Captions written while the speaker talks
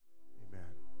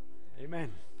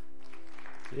Amen.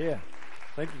 Yeah.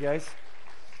 Thank you, guys.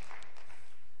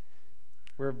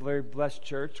 We're a very blessed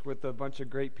church with a bunch of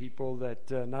great people that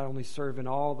not only serve in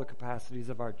all the capacities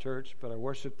of our church, but our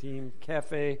worship team,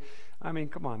 cafe. I mean,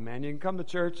 come on, man. You can come to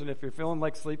church, and if you're feeling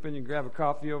like sleeping, you can grab a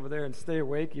coffee over there and stay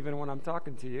awake even when I'm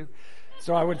talking to you.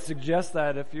 So I would suggest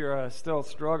that if you're still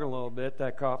struggling a little bit,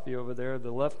 that coffee over there,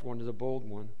 the left one is a bold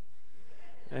one.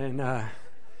 And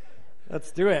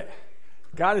let's do it.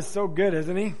 God is so good,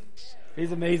 isn't he?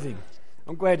 He's amazing.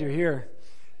 I'm glad you're here.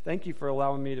 Thank you for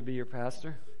allowing me to be your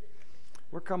pastor.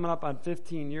 We're coming up on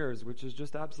 15 years, which is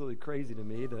just absolutely crazy to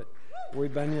me that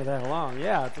we've been here that long.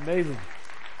 Yeah, it's amazing.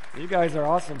 You guys are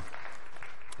awesome.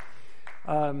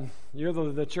 You're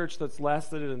the church that's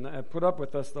lasted and put up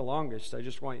with us the longest. I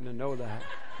just want you to know that.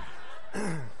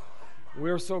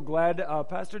 We're so glad.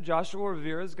 Pastor Joshua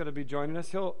Rivera is going to be joining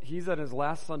us. He's at his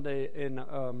last Sunday in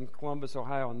Columbus,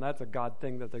 Ohio, and that's a God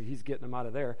thing that he's getting him out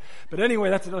of there. But anyway,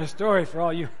 that's another story for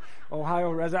all you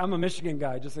Ohio residents. I'm a Michigan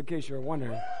guy, just in case you were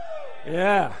wondering.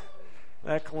 Yeah,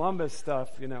 that Columbus stuff,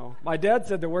 you know. My dad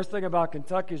said the worst thing about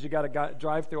Kentucky is you got to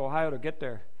drive through Ohio to get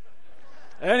there.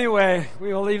 Anyway,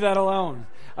 we will leave that alone.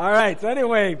 All right, so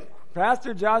anyway,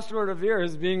 Pastor Joshua Rivera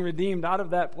is being redeemed out of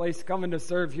that place, coming to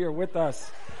serve here with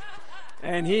us.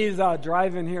 And he's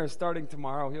driving here starting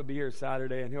tomorrow. He'll be here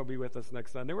Saturday, and he'll be with us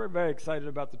next Sunday. We're very excited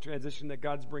about the transition that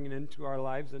God's bringing into our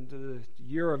lives, into the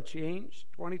year of change,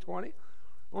 2020. I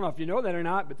don't know if you know that or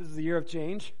not, but this is the year of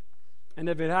change. And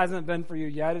if it hasn't been for you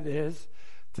yet, it is.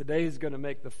 Today is going to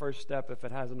make the first step, if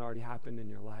it hasn't already happened in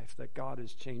your life, that God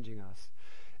is changing us.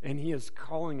 And he is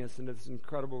calling us into this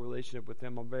incredible relationship with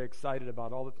him. I'm very excited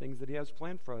about all the things that he has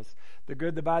planned for us. The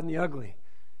good, the bad, and the ugly.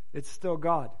 It's still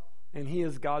God. And he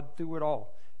is God through it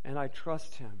all. And I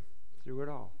trust him through it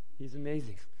all. He's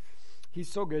amazing. He's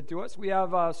so good to us. We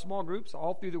have small groups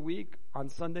all through the week. On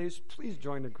Sundays, please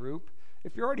join a group.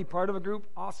 If you're already part of a group,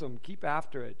 awesome. Keep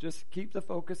after it. Just keep the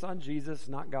focus on Jesus,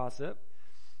 not gossip.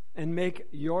 And make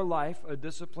your life a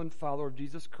disciplined follower of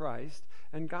Jesus Christ.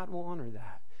 And God will honor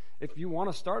that. If you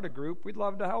want to start a group, we'd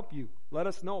love to help you. Let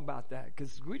us know about that,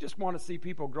 because we just want to see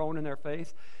people growing in their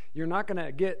faith. You're not going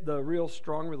to get the real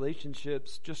strong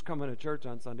relationships just coming to church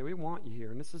on Sunday. We want you here,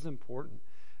 and this is important.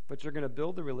 But you're going to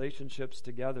build the relationships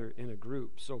together in a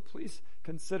group. So please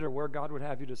consider where God would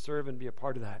have you to serve and be a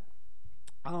part of that.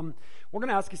 We're going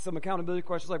to ask you some accountability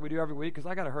questions like we do every week, because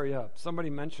I got to hurry up. Somebody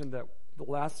mentioned that the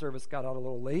last service got out a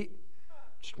little late.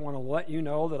 Just want to let you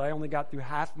know that I only got through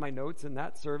half my notes in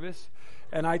that service.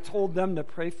 And I told them to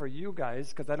pray for you guys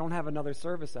because I don't have another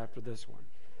service after this one.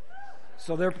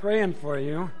 So they're praying for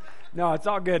you. No, it's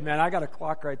all good, man. I got a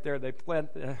clock right there.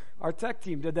 Our tech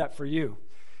team did that for you.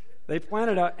 They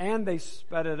planned it out and they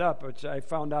sped it up, which I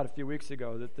found out a few weeks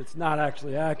ago that it's not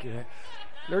actually accurate.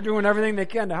 They're doing everything they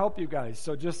can to help you guys.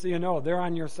 So just so you know, they're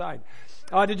on your side.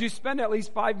 Did you spend at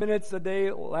least 5 minutes a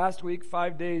day last week,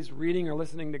 5 days, reading or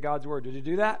listening to God's Word? Did you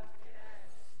do that? Yes.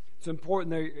 It's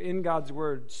important that you're in God's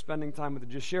Word, spending time with it.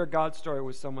 Did you share God's story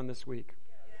with someone this week?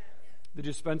 Yes. Did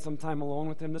you spend some time alone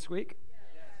with him this week?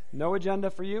 Yes. No agenda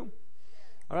for you?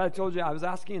 All right, I told you I was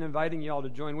asking and inviting you all to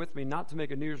join with me, not to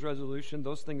make a New Year's resolution.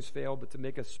 Those things fail, but to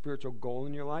make a spiritual goal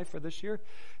in your life for this year.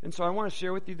 And so I want to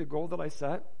share with you the goal that I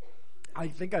set. I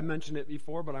think I mentioned it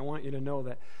before, but I want you to know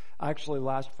that actually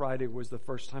last Friday was the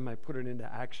first time I put it into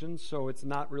action. So it's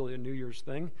not really a New Year's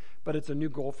thing, but it's a new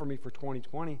goal for me for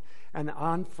 2020. And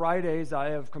on Fridays, I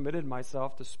have committed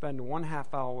myself to spend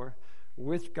 1/2 hour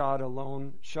with God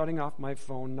alone, shutting off my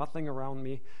phone, nothing around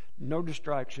me, no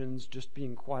distractions, just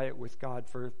being quiet with God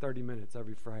for 30 minutes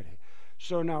every Friday.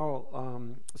 So now,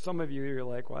 some of you, you're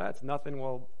like, well, that's nothing.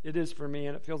 Well, it is for me,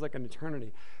 and it feels like an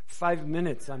eternity. 5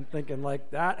 minutes, I'm thinking,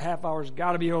 like, that half hour's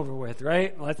got to be over with,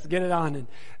 right? Let's get it on.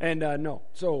 And no.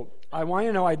 So I want you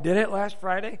to know I did it last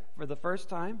Friday for the first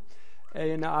time.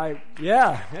 And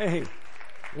hey,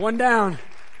 one down,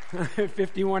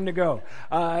 51 to go.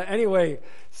 Anyway,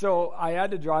 so I had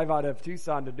to drive out of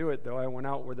Tucson to do it, though. I went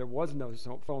out where there was no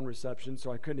phone reception,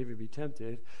 so I couldn't even be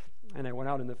tempted. And I went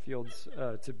out in the fields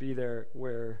to be there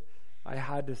where I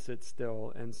had to sit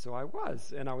still. And so I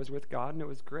was. And I was with God, and it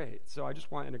was great. So I just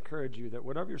want to encourage you that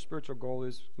whatever your spiritual goal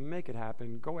is, make it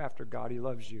happen. Go after God. He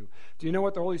loves you. Do you know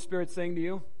what the Holy Spirit's saying to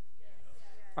you? Yes.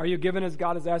 Are you giving as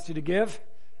God has asked you to give?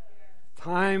 Yes.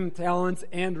 Time, talents,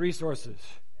 and resources.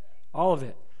 All of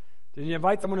it. Did you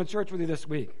invite someone to church with you this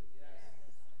week?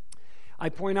 I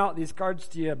point out these cards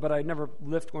to you, but I never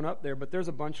lift one up there. But there's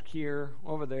a bunch here,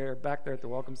 over there, back there at the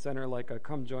Welcome Center, like a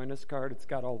Come Join Us card. It's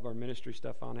got all of our ministry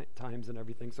stuff on it, times and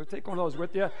everything. So take one of those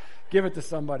with you. Give it to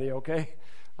somebody, okay?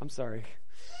 I'm sorry.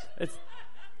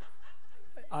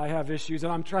 I have issues,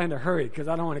 and I'm trying to hurry because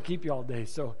I don't want to keep you all day.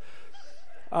 So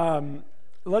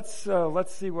Let's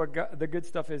see what the good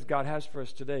stuff is God has for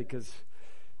us today, because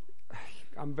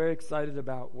I'm very excited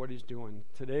about what he's doing.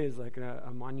 Today is like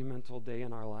a monumental day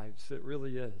in our lives. It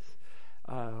really is.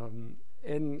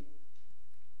 And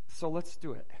so let's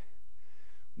do it.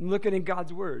 Looking in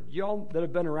God's Word. Y'all that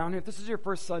have been around here, if this is your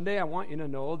first Sunday, I want you to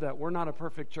know that we're not a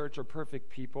perfect church or perfect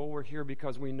people. We're here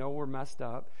because we know we're messed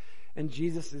up, and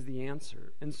Jesus is the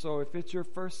answer. And so if it's your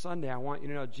first Sunday, I want you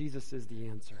to know Jesus is the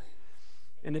answer.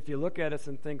 And if you look at us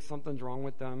and think something's wrong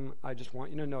with them, I just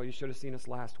want you to know you should have seen us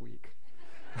last week.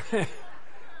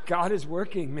 God is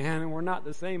working, man, and we're not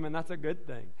the same, and that's a good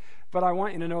thing. But I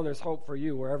want you to know there's hope for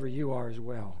you wherever you are as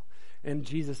well. And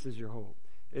Jesus is your hope.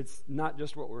 It's not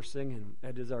just what we're singing.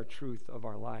 It is our truth of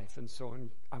our life. And so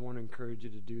I want to encourage you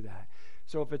to do that.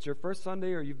 So if it's your first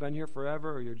Sunday, or you've been here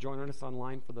forever, or you're joining us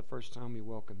online for the first time, we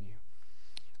welcome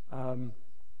you.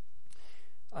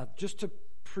 Just to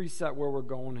preset where we're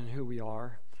going and who we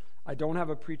are, I don't have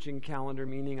a preaching calendar,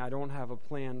 meaning I don't have a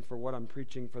plan for what I'm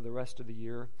preaching for the rest of the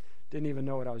year. Didn't even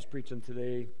know what I was preaching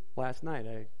today. Last night,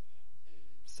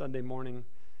 Sunday morning,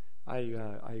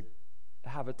 I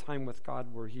have a time with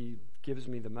God where he gives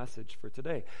me the message for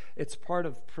today. It's part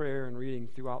of prayer and reading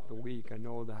throughout the week. I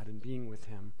know that, and being with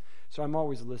him. So I'm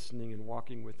always listening and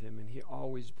walking with him, and he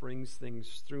always brings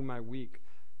things through my week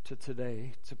to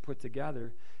today to put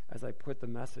together as I put the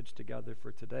message together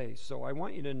for today. So I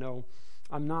want you to know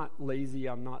I'm not lazy,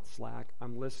 I'm not slack.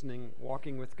 I'm listening,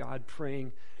 walking with God,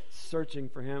 praying, searching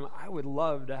for him. I would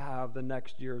love to have the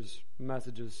next year's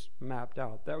messages mapped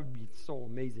out. That would be so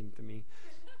amazing to me.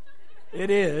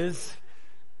 It is.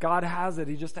 God has it.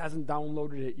 He just hasn't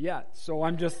downloaded it yet. So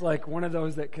I'm just like one of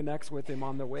those that connects with him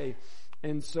on the way.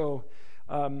 And so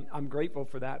I'm grateful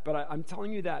for that. But I'm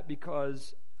telling you that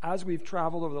because as we've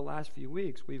traveled over the last few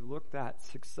weeks, we've looked at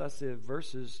successive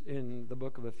verses in the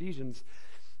book of Ephesians.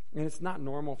 And it's not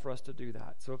normal for us to do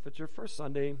that. So if it's your first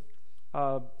Sunday,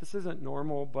 this isn't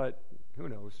normal, but who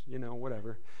knows,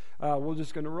 whatever. We're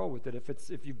just going to roll with it.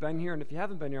 If you've been here, and if you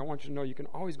haven't been here, I want you to know you can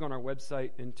always go on our website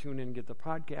and tune in and get the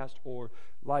podcast or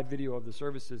live video of the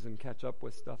services and catch up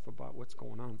with stuff about what's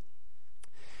going on.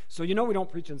 So we don't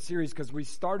preach in series because we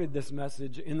started this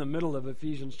message in the middle of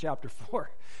Ephesians chapter 4.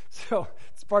 So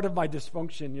it's part of my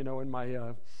dysfunction, in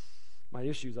my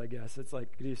issues, I guess. It's like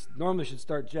you normally should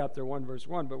start chapter 1, verse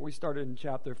 1, but we started in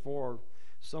chapter 4,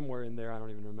 somewhere in there. I don't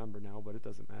even remember now, but it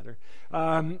doesn't matter.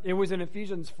 It was in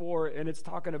Ephesians 4, and it's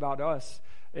talking about us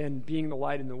and being the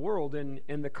light in the world. And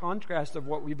the contrast of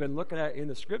what we've been looking at in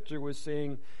the scripture was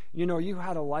saying, you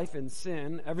had a life in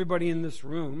sin. Everybody in this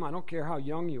room, I don't care how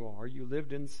young you are, you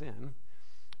lived in sin.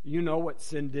 You know what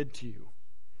sin did to you.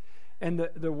 And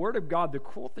the Word of God, the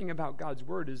cool thing about God's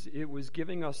Word is it was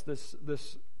giving us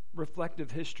this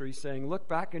reflective history saying, look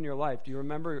back in your life. Do you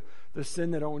remember the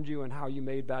sin that owned you and how you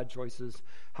made bad choices,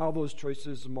 how those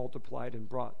choices multiplied and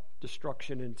brought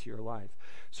destruction into your life?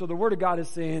 So the Word of God is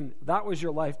saying that was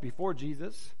your life before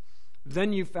Jesus.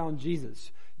 Then you found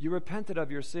Jesus. You repented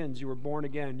of your sins. You were born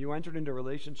again. You entered into a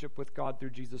relationship with God through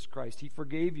Jesus Christ. He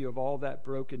forgave you of all that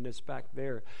brokenness back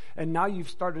there. And now you've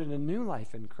started a new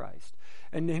life in Christ.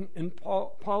 And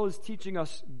Paul is teaching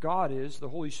us, God is, the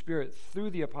Holy Spirit, through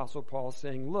the Apostle Paul,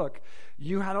 saying, look,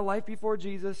 you had a life before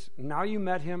Jesus. Now you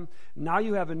met him. Now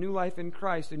you have a new life in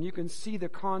Christ. And you can see the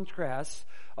contrast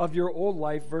of your old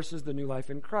life versus the new life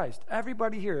in Christ.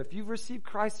 Everybody here, if you've received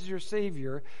Christ as your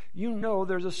Savior, you know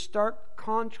there's a stark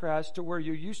contrast to where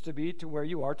you used to be to where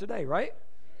you are today, right?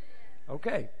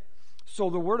 Okay. So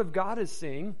the Word of God is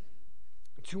saying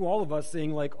to all of us,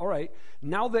 saying like, all right,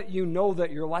 now that you know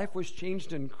that your life was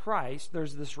changed in Christ,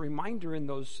 there's this reminder in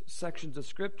those sections of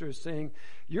Scripture saying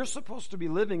you're supposed to be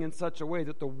living in such a way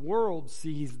that the world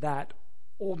sees that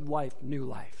old life, new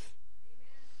life.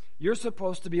 You're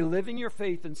supposed to be living your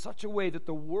faith in such a way that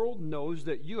the world knows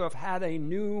that you have had a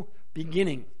new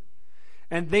beginning.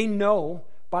 And they know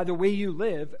by the way you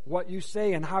live, what you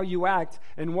say and how you act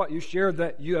and what you share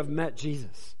that you have met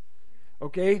Jesus.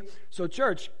 Okay? So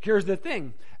church, here's the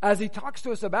thing. As he talks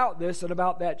to us about this and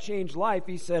about that changed life,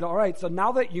 he said, all right, so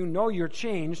now that you know you're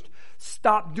changed,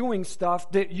 stop doing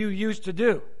stuff that you used to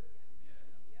do.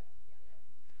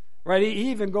 Right?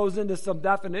 He even goes into some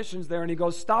definitions there and he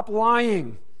goes, stop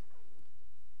lying.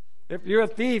 If you're a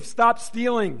thief, stop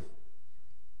stealing.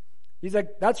 He's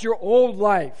like, that's your old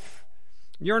life.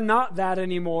 You're not that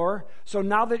anymore. So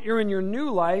now that you're in your new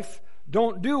life,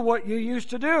 don't do what you used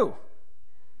to do.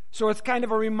 So it's kind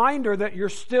of a reminder that you're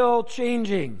still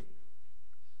changing.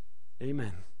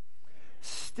 Amen.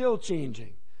 Still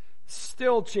changing.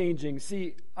 Still changing.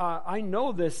 See, I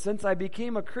know this since I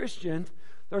became a Christian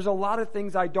There's a lot of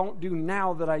things I don't do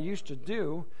now that I used to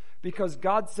do because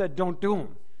God said don't do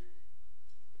them.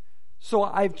 So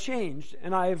I've changed,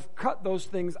 and I've cut those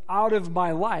things out of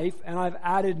my life, and I've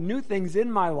added new things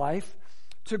in my life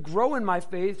to grow in my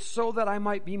faith so that I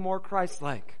might be more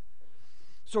Christ-like.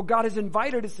 So God has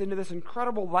invited us into this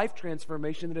incredible life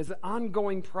transformation that is an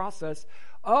ongoing process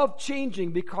of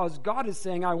changing, because God is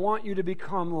saying, I want you to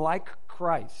become like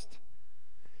Christ.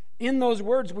 In those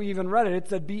words, we even read it. It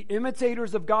said, be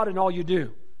imitators of God in all you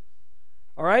do.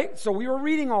 All right? So we were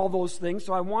reading all those things,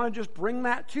 so I want to just bring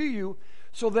that to you.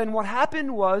 So then what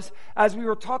happened was, as we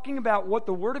were talking about what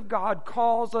the Word of God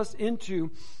calls us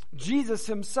into, Jesus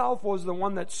himself was the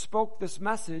one that spoke this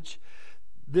message.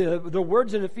 The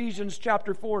words in Ephesians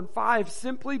chapter 4 and 5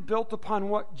 simply built upon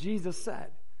what Jesus said.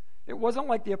 It wasn't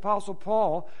like the Apostle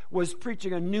Paul was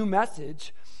preaching a new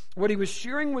message. What he was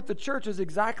sharing with the church is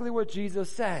exactly what Jesus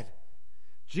said.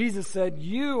 Jesus said,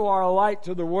 you are a light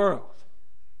to the world.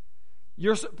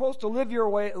 You're supposed to live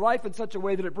your life in such a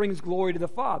way that it brings glory to the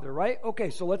Father, right? Okay,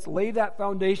 so let's lay that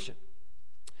foundation.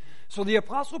 So the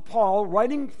Apostle Paul,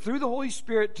 writing through the Holy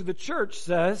Spirit to the church,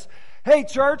 says, hey,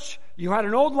 church, you had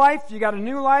an old life, you got a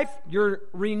new life, you're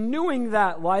renewing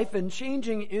that life and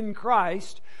changing in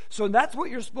Christ. So that's what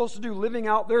you're supposed to do, living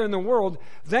out there in the world.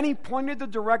 Then he pointed the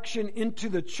direction into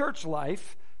the church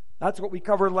life. That's what we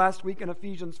covered last week in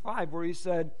Ephesians 5, where he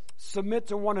said, submit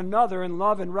to one another in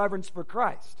love and reverence for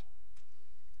Christ.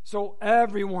 So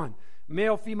everyone,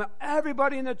 male, female,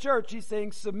 everybody in the church, he's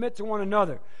saying submit to one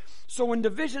another. So when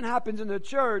division happens in the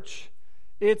church,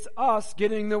 it's us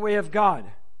getting in the way of God.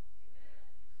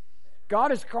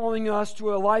 God is calling us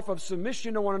to a life of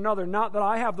submission to one another, not that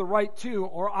I have the right to,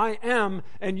 or I am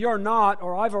and you're not,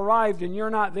 or I've arrived and you're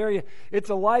not there yet. It's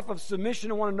a life of submission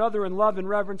to one another in love and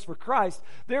reverence for Christ.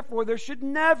 Therefore, there should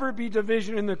never be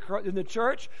division in the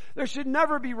church. There should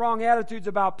never be wrong attitudes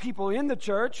about people in the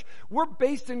church. We're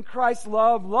based in Christ's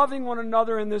love, loving one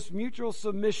another in this mutual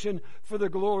submission for the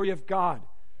glory of God.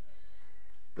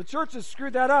 The church has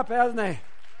screwed that up, hasn't they?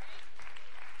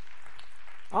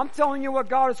 I'm telling you what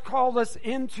God has called us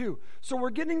into. So we're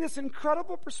getting this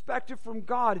incredible perspective from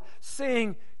God,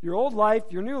 saying your old life,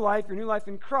 your new life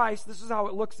in Christ, this is how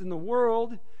it looks in the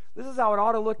world. This is how it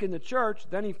ought to look in the church.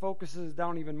 Then he focuses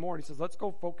down even more. He says, let's go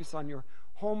focus on your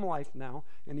home life now.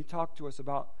 And he talked to us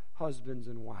about husbands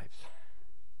and wives.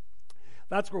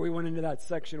 That's where we went into that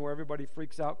section where everybody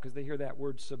freaks out because they hear that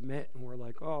word submit. And we're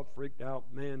like, oh, freaked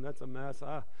out. Man, that's a mess.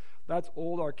 That's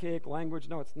old, archaic language.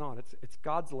 No, it's not. It's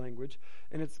God's language,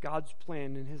 and it's God's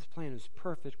plan, and his plan is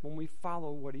perfect when we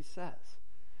follow what he says.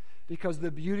 Because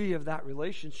the beauty of that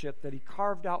relationship that he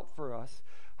carved out for us,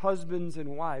 husbands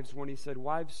and wives, when he said,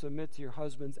 wives, submit to your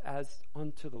husbands as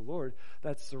unto the Lord,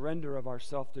 that surrender of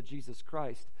ourselves to Jesus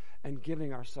Christ and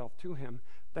giving ourselves to him.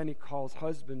 Then he calls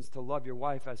husbands to love your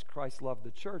wife as Christ loved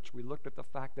the church. We looked at the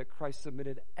fact that Christ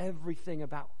submitted everything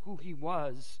about who he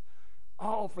was,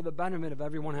 all for the benefit of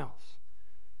everyone else.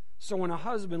 So when a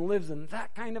husband lives in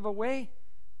that kind of a way,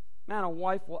 man, a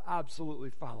wife will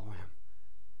absolutely follow him.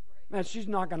 Man, she's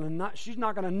not gonna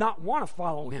not want to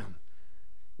follow him.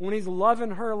 When he's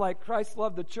loving her like Christ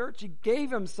loved the church, he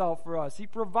gave himself for us. He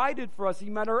provided for us.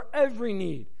 He met our every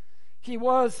need. He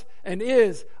was and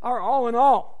is our all in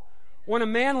all. When a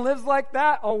man lives like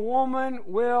that, a woman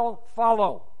will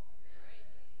follow.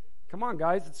 Come on,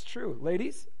 guys, it's true.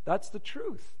 Ladies, that's the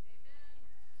truth.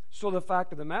 So the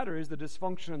fact of the matter is the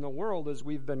dysfunction in the world is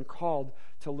we've been called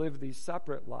to live these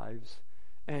separate lives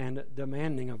and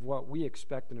demanding of what we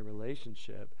expect in a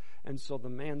relationship. And so the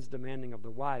man's demanding of the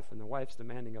wife and the wife's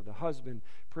demanding of the husband.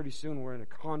 Pretty soon we're in a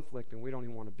conflict and we don't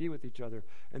even want to be with each other.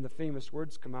 And the famous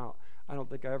words come out, I don't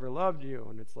think I ever loved you.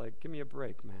 And it's like, give me a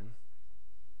break, man.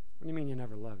 What do you mean you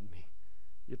never loved me?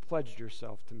 You pledged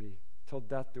yourself to me till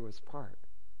death do us part.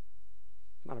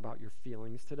 It's not about your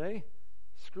feelings today.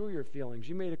 Screw your feelings.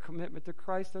 You made a commitment to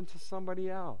Christ and to somebody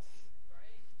else.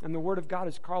 And the Word of God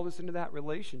has called us into that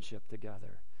relationship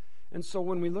together. And so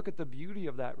when we look at the beauty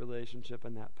of that relationship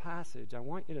and that passage, I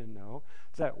want you to know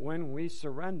that when we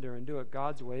surrender and do it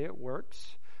God's way, it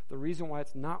works. The reason why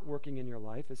it's not working in your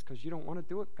life is because you don't want to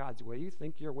do it God's way. You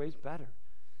think your way's better.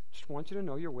 Just want you to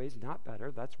know your way's not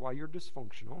better. That's why you're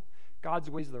dysfunctional. God's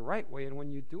way's the right way, and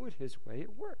when you do it his way,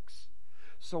 it works.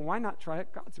 So why not try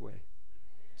it God's way?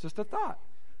 It's just a thought.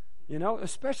 You know,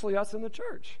 especially us in the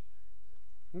church.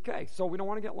 Okay, so we don't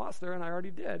want to get lost there, and I already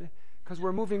did, because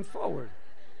we're moving forward.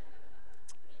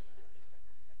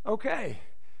 Okay,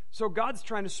 so God's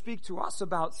trying to speak to us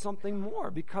about something more,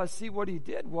 because see, what he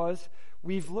did was,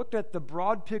 we've looked at the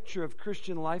broad picture of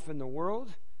Christian life in the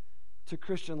world, to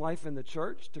Christian life in the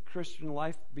church, to Christian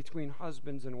life between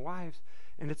husbands and wives,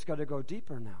 And it's got to go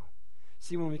deeper now.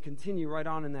 See, when we continue right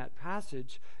on in that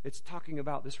passage, it's talking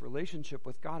about this relationship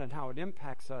with God and how it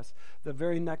impacts us. The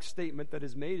very next statement that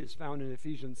is made is found in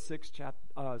Ephesians 6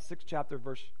 chapter,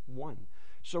 verse 1.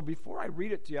 So before I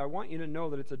read it to you, I want you to know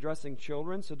that it's addressing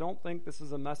children. So don't think this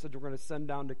is a message we're going to send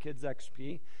down to Kids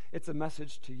XP. It's a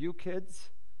message to you kids.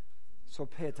 So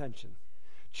pay attention.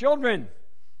 Children,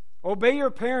 obey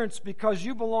your parents because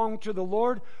you belong to the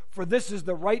Lord, for this is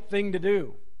the right thing to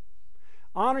do.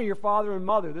 Honor your father and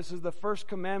mother. This is the first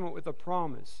commandment with a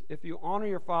promise. If you honor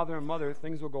your father and mother,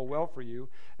 things will go well for you,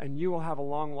 and you will have a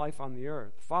long life on the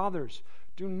earth. Fathers,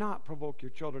 do not provoke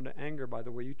your children to anger by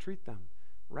the way you treat them.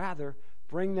 Rather,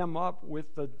 bring them up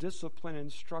with the discipline and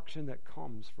instruction that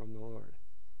comes from the Lord.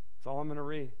 That's all I'm going to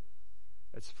read.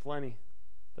 It's plenty.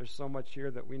 There's so much here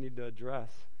that we need to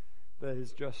address that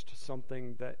is just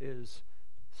something that is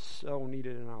so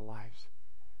needed in our lives.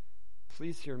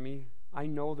 Please hear me. I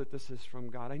know that this is from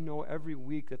God. I know every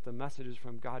week that the message is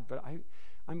from God, but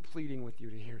I'm pleading with you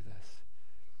to hear this.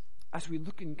 As we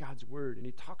look in God's Word, and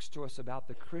He talks to us about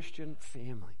the Christian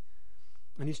family,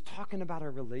 and He's talking about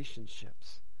our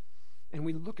relationships, and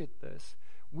we look at this,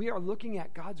 we are looking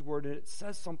at God's Word, and it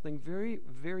says something very,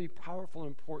 very powerful and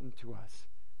important to us.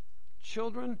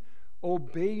 Children,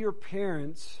 obey your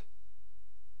parents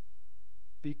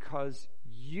because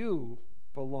you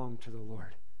belong to the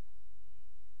Lord.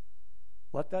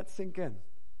 Let that sink in.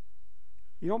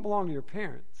 You don't belong to your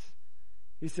parents.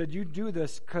 He said, you do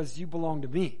this because you belong to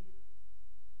me.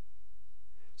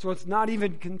 So it's not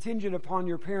even contingent upon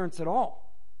your parents at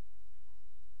all.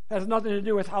 It has nothing to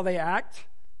do with how they act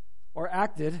or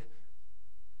acted,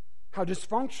 how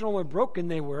dysfunctional or broken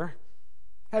they were.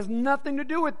 It has nothing to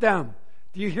do with them.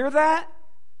 Do you hear that?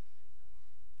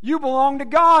 You belong to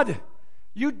God.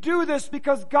 You do this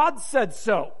because God said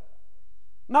so.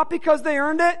 Not because they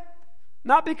earned it.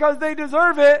 Not because they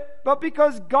deserve it, but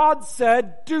because God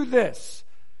said, do this.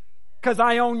 Because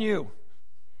I own you.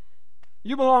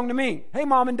 You belong to me. Hey,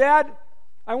 Mom and Dad,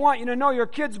 I want you to know your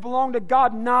kids belong to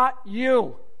God, not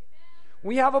you.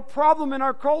 We have a problem in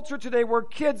our culture today where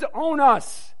kids own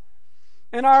us.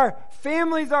 And our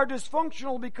families are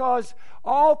dysfunctional because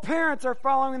all parents are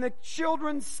following the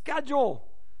children's schedule,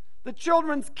 the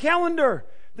children's calendar,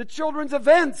 the children's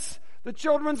events, the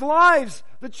children's lives,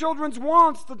 the children's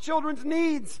wants, the children's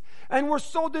needs. And we're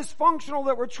so dysfunctional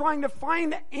that we're trying to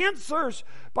find answers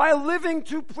by living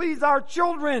to please our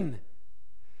children.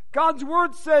 God's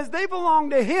Word says they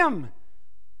belong to Him.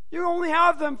 You only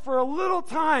have them for a little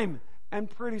time, and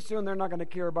pretty soon they're not going to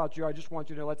care about you. I just want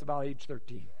you to know that's about age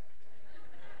 13.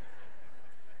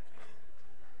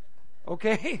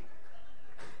 Okay?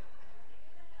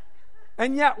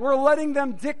 And yet we're letting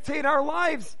them dictate our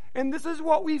lives. And this is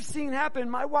what we've seen happen.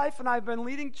 My wife and I have been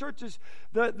leading churches,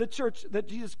 the church that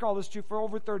Jesus called us to, for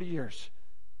over 30 years.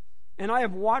 And I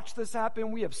have watched this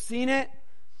happen. We have seen it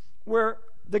where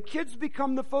the kids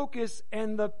become the focus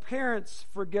and the parents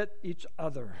forget each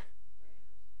other.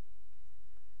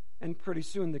 And pretty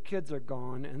soon the kids are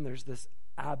gone and there's this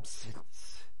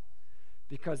absence.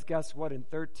 Because guess what? In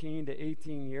 13 to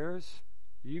 18 years,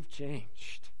 you've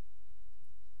changed.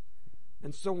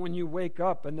 And so when you wake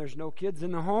up and there's no kids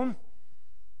in the home,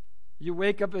 you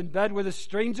wake up in bed with a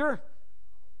stranger,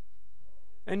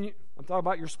 and I'm talking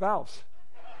about your spouse.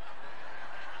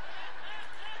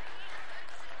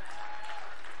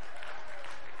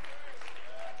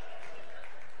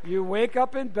 You wake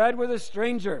up in bed with a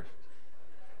stranger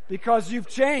because you've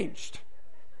changed.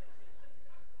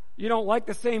 You don't like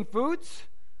the same foods.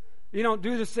 You don't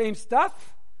do the same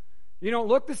stuff. You don't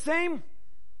look the same.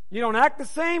 You don't act the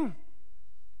same.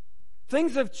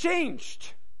 Things have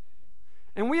changed.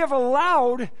 And we have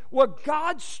allowed what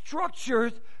God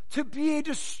structured to be a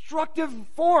destructive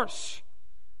force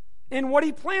in what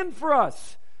He planned for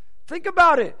us. Think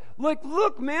about it.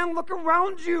 Look, man, look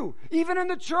around you. Even in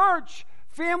the church,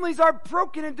 families are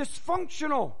broken and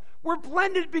dysfunctional. We're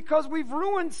blended because we've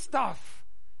ruined stuff.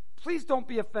 Please don't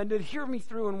be offended. Hear me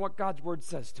through in what God's Word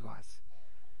says to us.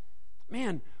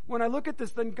 Man, when I look at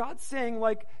this, then God's saying,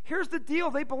 here's the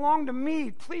deal. They belong to me.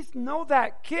 Please know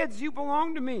that. Kids, you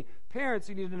belong to me. Parents,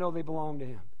 you need to know they belong to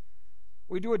Him.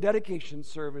 We do a dedication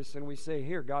service and we say,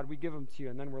 here, God, we give them to you.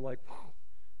 And then we're like, whew.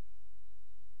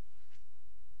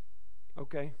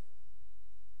 Okay.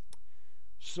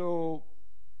 So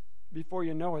before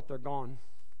you know it, they're gone.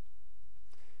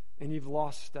 And you've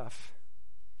lost stuff.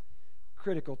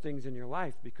 Critical things in your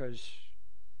life because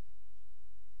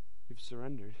you've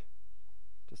surrendered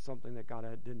to something that God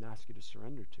didn't ask you to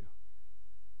surrender to.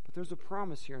 But there's a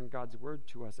promise here in God's Word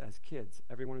to us as kids.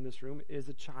 Everyone in this room is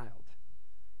a child,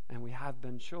 and we have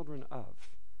been children of.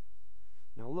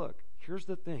 Now look, Here's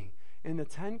the thing. In the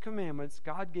 10 Commandments,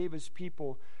 God gave his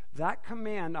people that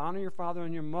command, honor your father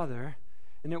and your mother,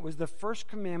 and it was the first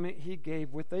commandment he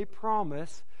gave with a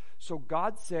promise. So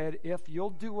God said, if you'll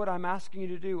do what I'm asking you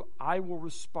to do, I will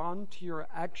respond to your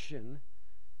action,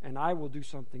 and I will do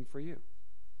something for you.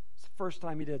 It's the first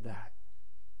time he did that.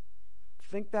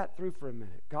 Think that through for a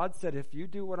minute. God said, if you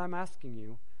do what I'm asking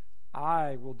you,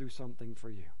 I will do something for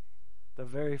you. The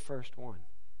very first one.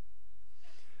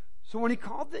 So when he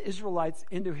called the Israelites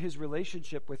into his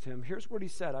relationship with him, here's what he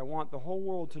said. I want the whole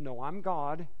world to know I'm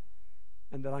God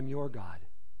and that I'm your God.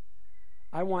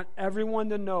 I want everyone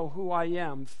to know who I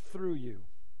am through you.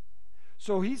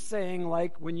 So he's saying,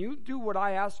 like, when you do what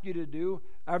I ask you to do,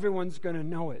 everyone's going to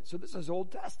know it. So this is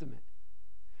Old Testament.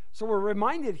 So we're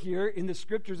reminded here in the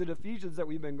scriptures of Ephesians that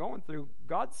we've been going through,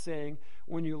 God's saying,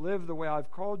 when you live the way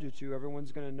I've called you to,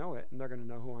 everyone's going to know it, and they're going to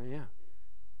know who I am.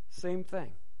 Same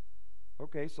thing.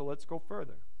 Okay, so let's go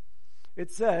further.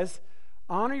 It says,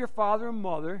 honor your father and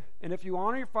mother, and if you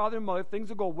honor your father and mother, things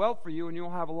will go well for you, and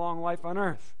you'll have a long life on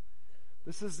earth.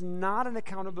 This is not an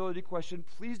accountability question.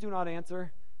 Please do not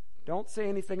answer. Don't say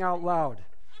anything out loud.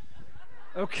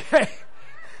 Okay.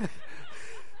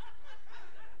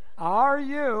 Are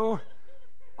you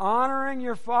honoring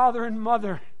your father and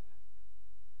mother?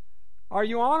 Are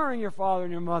you honoring your father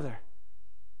and your mother?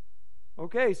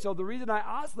 Okay, so the reason I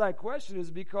ask that question is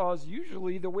because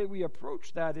usually the way we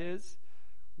approach that is,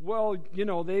 well, you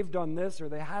know, they've done this or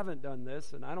they haven't done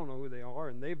this, and I don't know who they are,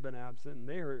 and they've been absent, and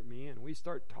they hurt me, and we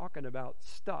start talking about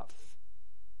stuff.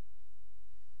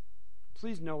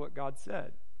 Please know what God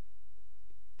said.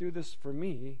 Do this for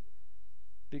me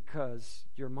because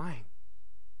you're mine.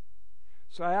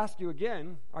 So I ask you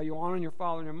again, are you honoring your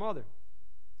father and your mother?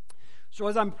 So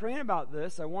as I'm praying about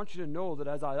this, I want you to know that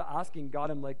as I'm asking God,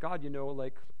 I'm like, God, you know,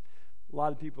 like a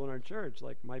lot of people in our church,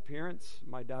 like my parents,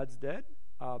 my dad's dead,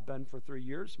 been for 3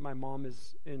 years. My mom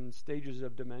is in stages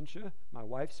of dementia. My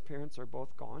wife's parents are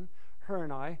both gone. Her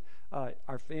and I,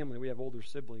 our family, we have older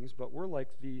siblings, but we're like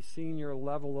the senior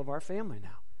level of our family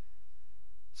now.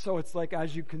 So it's like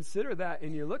as you consider that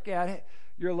and you look at it,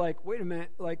 you're like, wait a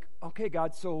minute, like, okay,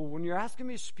 God, so when you're asking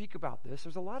me to speak about this,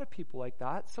 there's a lot of people like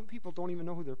that. Some people don't even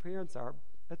know who their parents are,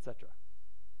 etc.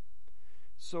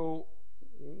 So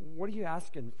what are you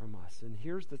asking from us? And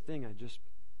here's the thing,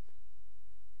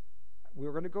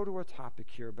 we're going to go to a topic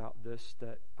here about this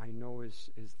that I know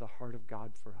is the heart of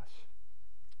God for us.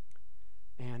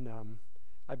 And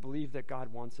I believe that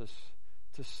God wants us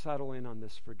to settle in on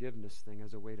this forgiveness thing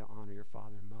as a way to honor your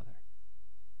father and mother.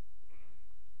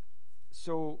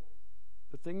 So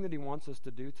the thing that he wants us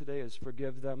to do today is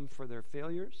forgive them for their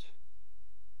failures,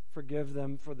 forgive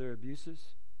them for their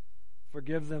abuses,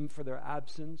 forgive them for their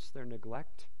absence, their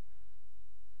neglect.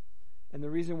 And the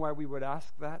reason why we would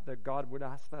ask that God would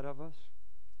ask that of us,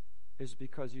 is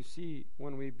because you see,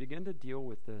 when we begin to deal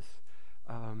with this,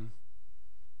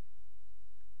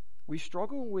 we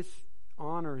struggle with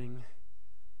honoring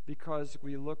because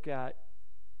we look at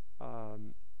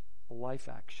life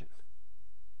action.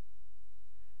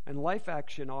 And life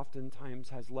action oftentimes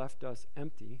has left us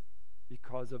empty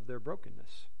because of their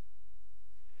brokenness.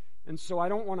 And so I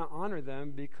don't want to honor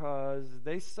them because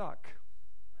they suck.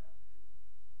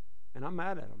 And I'm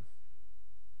mad at them.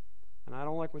 And I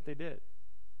don't like what they did.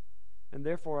 And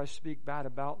therefore I speak bad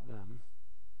about them.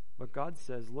 But God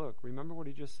says, look, remember what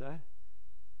he just said?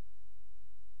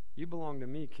 You belong to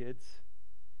me, kids.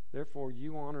 Therefore,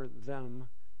 you honor them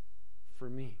for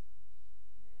me.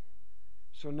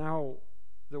 So now,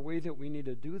 the way that we need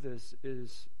to do this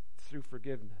is through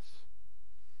forgiveness.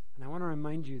 And I want to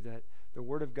remind you that the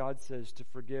Word of God says to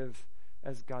forgive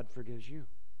as God forgives you.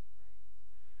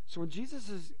 So when Jesus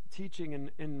is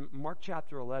teaching in Mark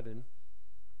chapter 11,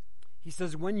 he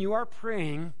says, when you are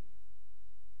praying,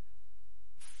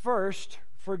 first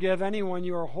forgive anyone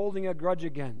you are holding a grudge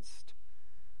against,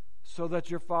 so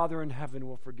that your Father in heaven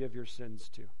will forgive your sins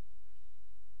too.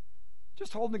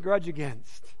 Just holding a grudge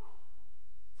against.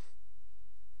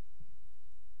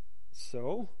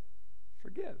 So,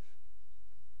 forgive.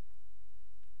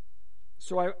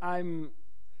 So I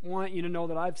want you to know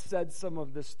that I've said some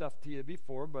of this stuff to you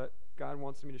before, but God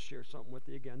wants me to share something with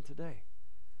you again today.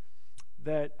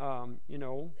 That,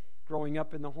 growing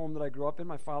up in the home that I grew up in,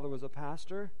 my father was a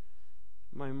pastor.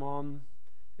 My mom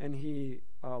and he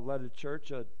led a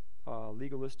church, a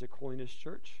legalistic holiness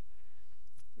church.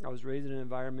 I was raised in an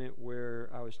environment where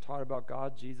I was taught about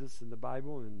God, Jesus, and the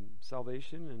Bible, and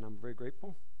salvation, and I'm very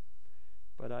grateful.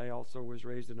 But I also was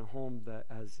raised in a home that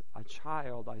as a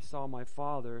child, I saw my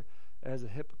father as a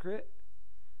hypocrite.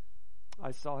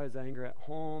 I saw his anger at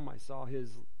home. I saw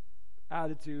his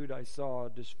attitude. I saw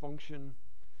dysfunction.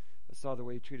 I saw the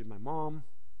way he treated my mom.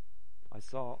 I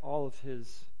saw all of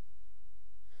his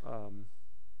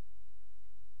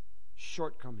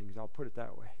shortcomings, I'll put it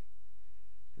that way.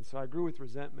 And so I grew with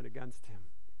resentment against him.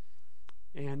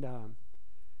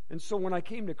 And so when I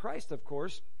came to Christ, of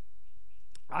course,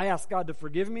 I asked God to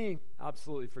forgive me.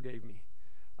 Absolutely forgave me.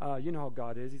 You know how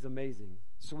God is. He's amazing.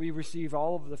 So we receive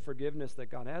all of the forgiveness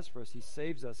that God has for us. He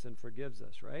saves us and forgives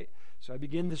us, right? So I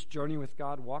begin this journey with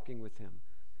God, walking with him.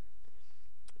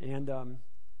 And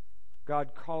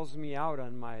God calls me out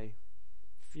on my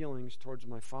feelings towards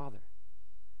my father.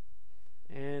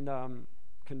 And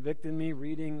convicting me,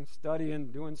 reading,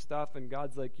 studying, doing stuff, and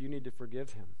God's like, you need to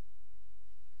forgive him.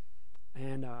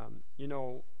 And,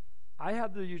 I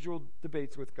had the usual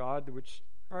debates with God, which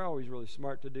are always really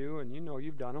smart to do, and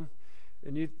you've done them.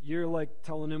 And you're like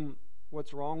telling him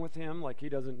what's wrong with him, like he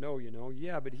doesn't know,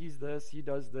 Yeah, but he's this, he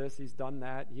does this, he's done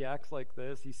that, he acts like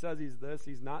this, he says he's this,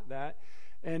 he's not that.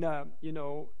 And,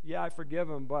 I forgive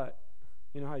him, but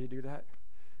you know how you do that?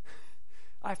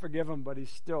 I forgive him, but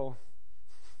he's still...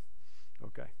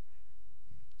 Okay.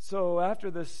 So after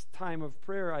this time of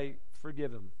prayer, I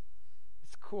forgive him.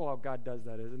 It's cool how God does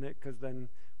that, isn't it? Because then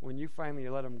when you finally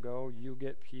let him go, you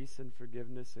get peace and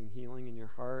forgiveness and healing in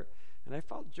your heart. And I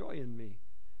felt joy in me.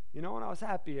 And I was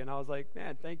happy. And I was like,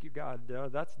 man, thank you, God.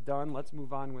 That's done. Let's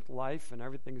move on with life. And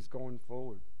everything is going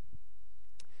forward.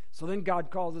 So then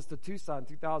God calls us to Tucson,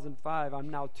 2005. I'm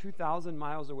now 2,000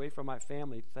 miles away from my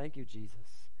family. Thank you,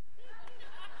 Jesus.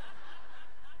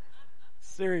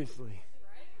 Seriously.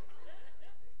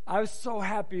 I was so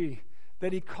happy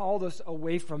that he called us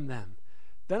away from them.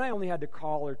 Then I only had to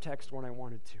call or text when I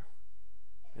wanted to.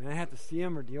 And I had to see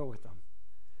him or deal with them.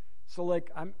 So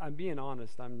I'm being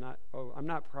honest. I'm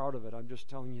not proud of it. I'm just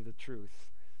telling you the truth.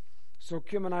 So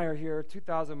Kim and I are here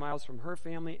 2,000 miles from her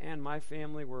family and my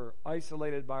family. We're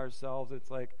isolated by ourselves.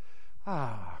 It's like,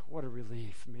 what a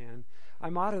relief, man.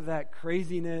 I'm out of that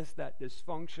craziness, that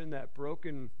dysfunction, that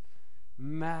broken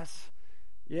mess.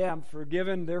 Yeah, I'm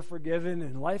forgiven, they're forgiven,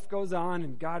 and life goes on,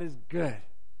 and God is good.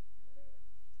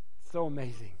 So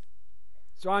amazing.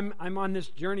 So I'm on this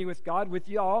journey with God, with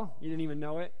y'all. You didn't even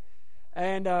know it.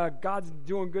 And God's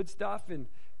doing good stuff and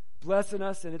blessing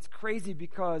us, and it's crazy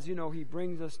because, he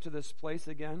brings us to this place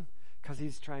again because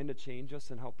he's trying to change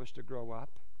us and help us to grow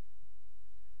up.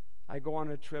 I go on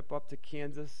a trip up to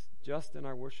Kansas. Justin,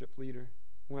 our worship leader,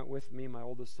 went with me, my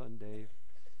oldest son, Dave.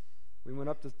 We went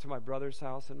up to my brother's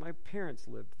house, and my parents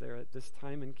lived there at this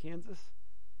time in Kansas.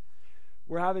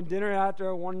 We're having dinner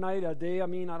after one night, a day. I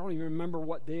don't even remember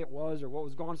what day it was or what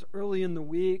was going on. It's early in the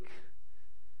week.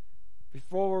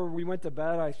 Before we went to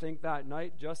bed, I think that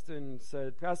night, Justin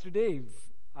said, Pastor Dave,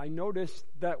 I noticed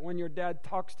that when your dad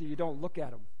talks to you, you don't look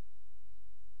at him.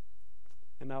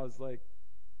 And I was like,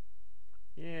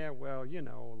 yeah, well,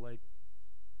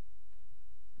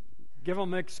 give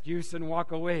him an excuse and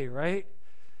walk away, right?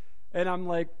 And I'm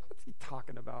like, what's he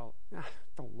talking about?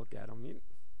 Don't look at him.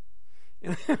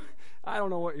 I don't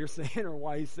know what you're saying or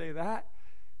why you say that.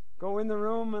 Go in the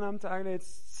room and I'm talking,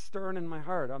 it's stirring in my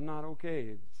heart. I'm not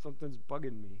okay. Something's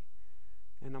bugging me.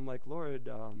 And I'm like, Lord,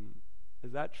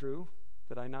 is that true?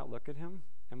 Did I not look at him?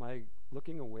 Am I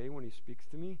looking away when he speaks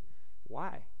to me?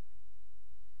 Why?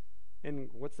 And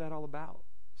what's that all about?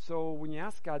 So when you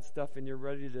ask God stuff and he's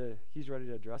ready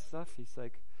to address stuff, he's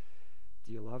like,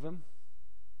 do you love him?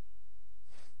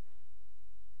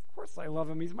 Of course I love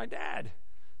him. He's my dad.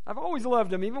 I've always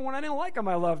loved him. Even when I didn't like him,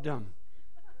 I loved him.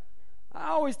 I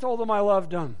always told him I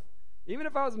loved him. Even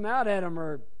if I was mad at him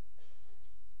or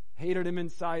hated him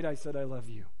inside, I said, I love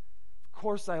you. Of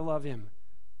course I love him.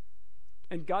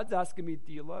 And God's asking me,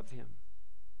 do you love him?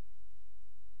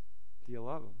 Do you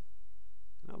love him?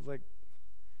 And I was like,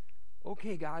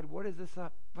 okay, God, what is this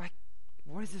up?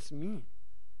 What does this mean?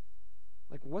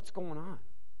 What's going on?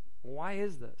 Why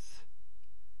is this?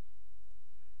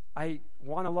 I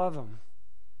want to love him.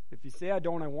 If you say I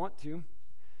don't, I want to.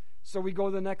 So we go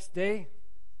the next day.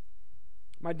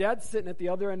 My dad's sitting at the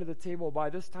other end of the table. By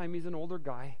this time, he's an older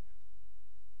guy.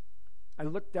 I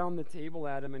looked down the table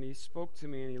at him, and he spoke to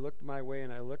me, and he looked my way,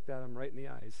 and I looked at him right in the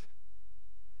eyes.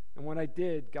 And when I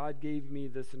did, God gave me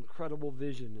this incredible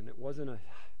vision, and it wasn't an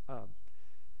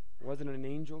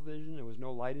angel vision. There was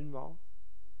no light involved.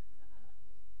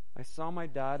 I saw my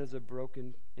dad as a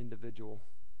broken individual.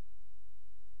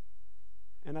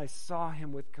 And I saw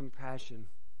him with compassion.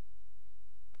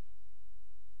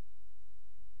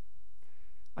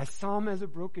 I saw him as a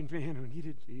broken man who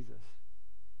needed Jesus.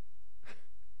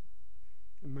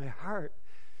 And my heart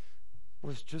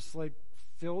was just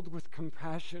filled with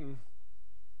compassion.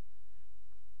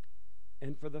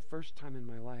 And for the first time in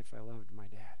my life, I loved my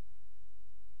dad.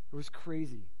 It was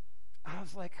crazy. I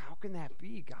was like, how can that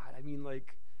be, God? I mean,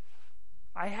 like,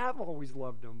 I have always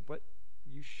loved him, but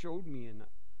you showed me and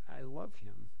I love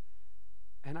him.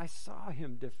 And I saw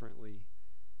him differently.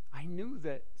 I knew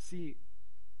that, see,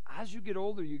 as you get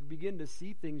older, you begin to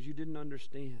see things you didn't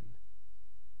understand.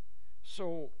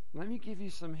 So let me give you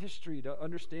some history to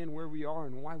understand where we are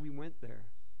and why we went there.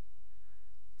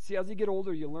 See, as you get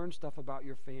older, you learn stuff about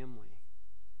your family.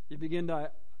 You begin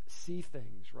to see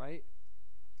things, right?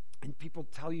 And people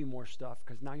tell you more stuff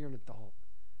because now you're an adult.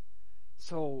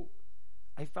 So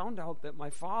I found out that my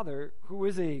father, who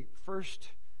is a first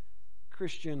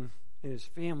Christian in his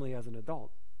family as an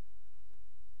adult,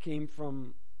 came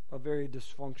from a very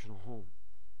dysfunctional home.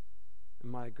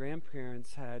 And my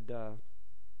grandparents had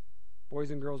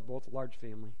boys and girls, both, large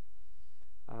family.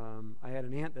 I had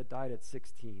an aunt that died at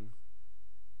 16.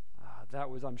 That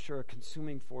was, I'm sure, a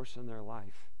consuming force in their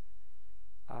life.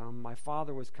 My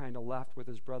father was kind of left with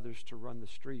his brothers to run the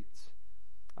streets.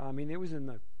 I mean, it was in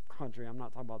the country. I'm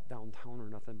not talking about downtown or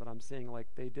nothing, but I'm saying like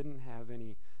they didn't have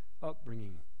any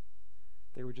upbringing.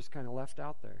 They were just kind of left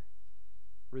out there.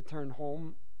 Returned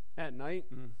home at night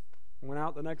and went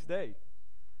out the next day.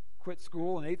 Quit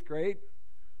school in 8th grade.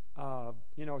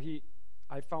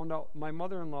 I found out my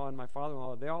mother-in-law and my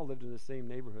father-in-law, they all lived in the same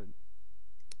neighborhood.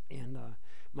 And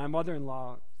my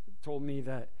mother-in-law told me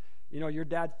that, your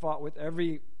dad fought with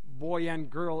every boy and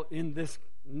girl in this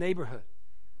neighborhood.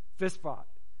 Fist fought.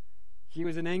 He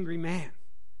was an angry man.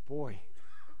 Boy.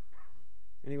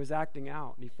 And he was acting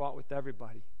out, and he fought with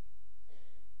everybody.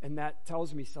 And that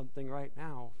tells me something right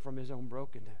now from his own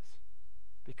brokenness.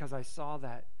 Because I saw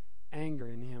that anger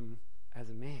in him as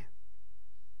a man.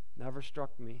 Never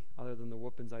struck me other than the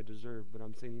whoopings I deserved, but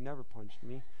I'm saying he never punched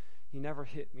me. He never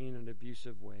hit me in an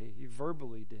abusive way. He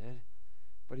verbally did,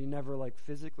 but he never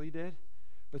physically did.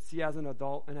 But see, as an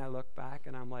adult, and I look back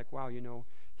and I'm like, wow,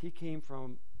 he came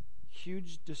from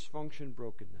huge dysfunction,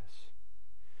 brokenness.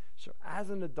 So as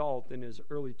an adult in his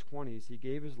early 20s, he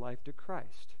gave his life to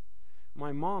Christ.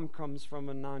 My mom comes from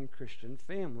a non-Christian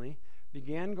family,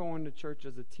 began going to church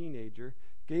as a teenager,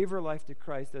 gave her life to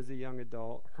Christ as a young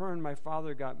adult. Her and my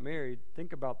father got married.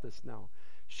 Think about this now.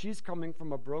 She's coming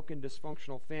from a broken,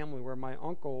 dysfunctional family where my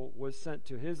uncle was sent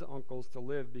to his uncles to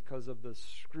live because of the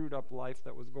screwed up life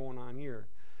that was going on here.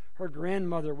 Her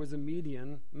grandmother was a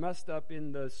medium, messed up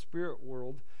in the spirit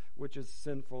world, which is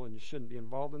sinful and you shouldn't be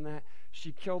involved in that.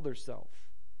 She killed herself.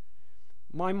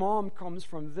 My mom comes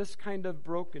from this kind of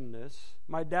brokenness.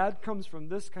 My dad comes from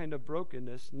this kind of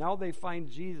brokenness. Now they find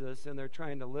Jesus and they're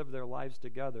trying to live their lives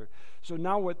together. So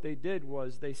now what they did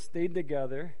was they stayed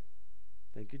together.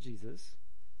 Thank you, Jesus.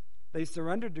 They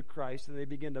surrendered to Christ and they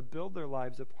began to build their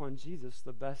lives upon Jesus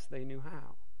the best they knew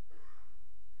how.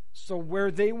 So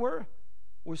where they were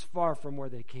was far from where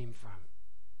they came from.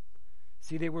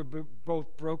 See, they were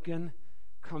both broken,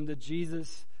 come to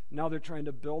Jesus. Now they're trying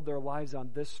to build their lives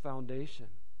on this foundation.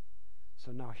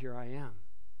 So now here I am,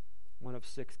 one of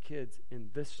 6 kids in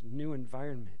this new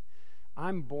environment.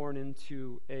 I'm born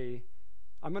into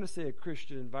I'm going to say a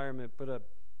Christian environment, but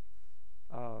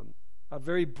a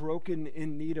very broken,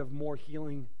 in need of more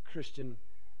healing Christian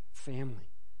family.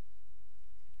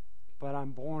 But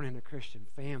I'm born in a Christian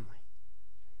family.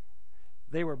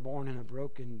 They were born in a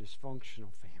broken,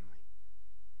 dysfunctional family.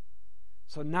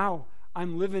 So now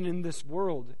I'm living in this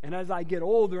world, and as I get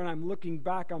older and I'm looking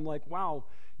back, I'm like, wow,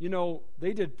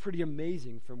 they did pretty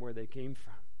amazing from where they came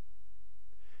from.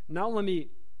 Now let me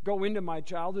go into my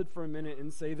childhood for a minute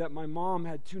and say that my mom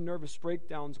had 2 nervous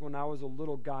breakdowns when I was a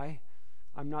little guy.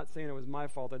 I'm not saying it was my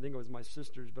fault. I think it was my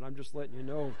sister's, but I'm just letting you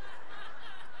know.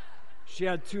 She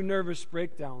had 2 nervous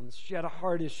breakdowns. She had a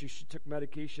heart issue she took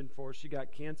medication for. She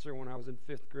got cancer when I was in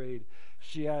 5th grade.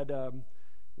 She had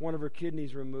one of her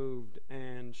kidneys removed,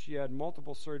 and she had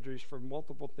multiple surgeries for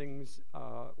multiple things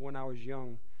when I was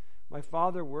young. My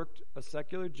father worked a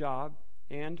secular job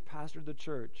and pastored the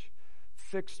church,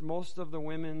 fixed most of the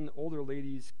women, older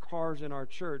ladies' cars in our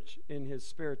church in his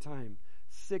spare time.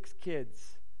 6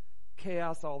 kids,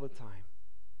 chaos all the time.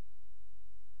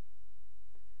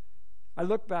 I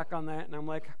look back on that and I'm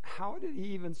like, how did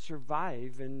he even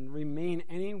survive and remain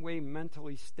any way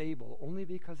mentally stable? Only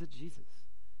because of Jesus.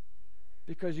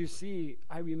 Because you see,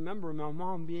 I remember my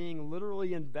mom being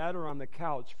literally in bed or on the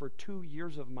couch for 2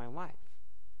 years of my life.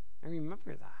 I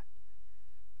remember that.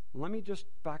 Let me just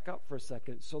back up for a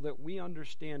second so that we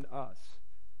understand us.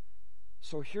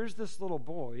 So here's this little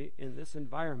boy in this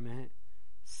environment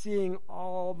seeing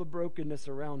all the brokenness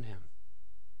around him.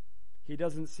 He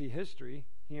doesn't see history.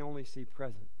 He only sees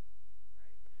present.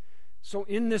 So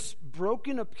in this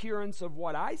broken appearance of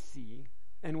what I see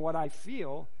and what I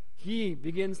feel, he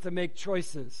begins to make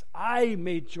choices. I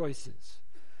made choices.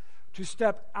 to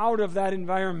step out of that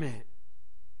environment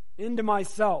into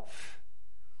myself,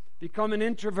 become an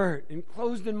introvert,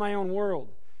 enclosed in my own world,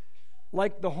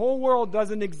 like the whole world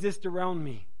doesn't exist around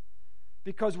me,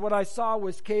 because what I saw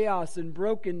was chaos and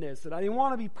brokenness, and I didn't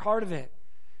want to be part of it.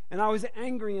 And I was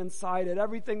angry inside at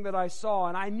everything that I saw,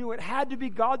 and I knew it had to be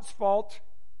God's fault,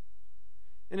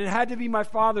 and it had to be my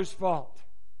father's fault,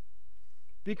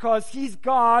 because he's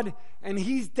God and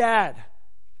he's dad.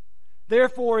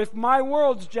 Therefore, if my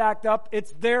world's jacked up,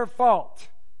 it's their fault.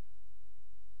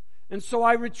 And so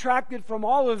I retracted from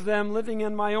all of them, living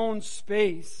in my own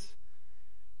space.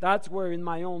 That's where in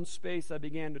my own space I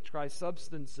began to try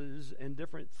substances and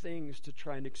different things to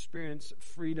try and experience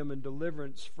freedom and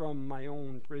deliverance from my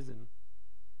own prison.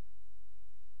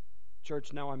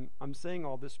 Church, now I'm saying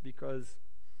all this because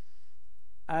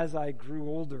as I grew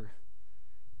older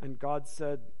and God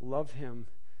said, love him,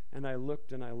 and I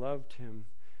looked and I loved him,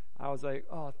 I was like,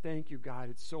 oh, thank you, God.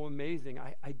 It's so amazing.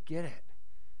 I get it.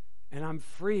 And I'm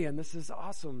free, and this is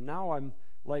awesome. Now I'm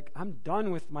done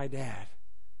with my dad.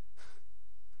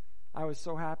 I was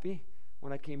so happy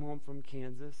when I came home from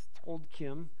Kansas, told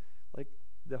Kim,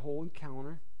 the whole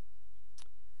encounter.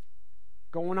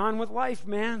 Going on with life,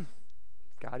 man.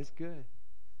 God is good.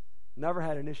 Never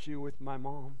had an issue with my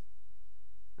mom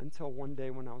until one day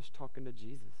when I was talking to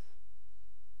Jesus.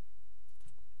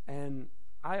 And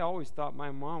I always thought my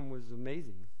mom was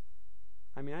amazing.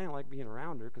 I mean, I didn't like being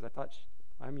around her because I thought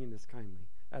I mean this kindly,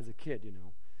 as a kid,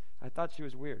 I thought she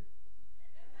was weird.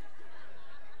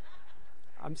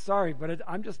 I'm sorry, but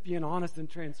I'm just being honest and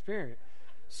transparent.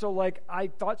 So, I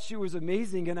thought she was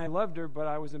amazing and I loved her, but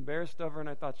I was embarrassed of her and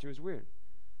I thought she was weird.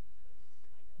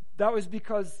 That was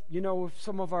because, of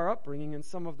some of our upbringing and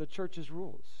some of the church's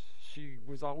rules. She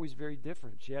was always very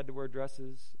different. She had to wear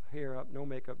dresses, hair up, no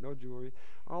makeup, no jewelry,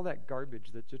 all that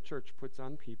garbage that the church puts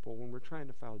on people when we're trying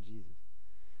to follow Jesus.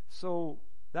 So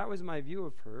that was my view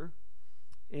of her.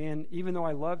 And even though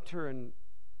I loved her, and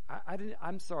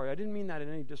I'm sorry, I didn't mean that in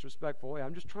any disrespectful way.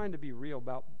 I'm just trying to be real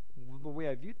about the way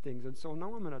I viewed things. And so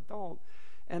now I'm an adult,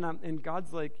 and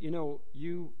God's like,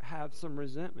 you have some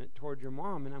resentment toward your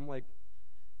mom. And I'm like,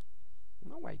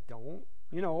 no, I don't.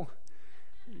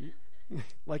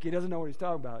 Like he doesn't know what he's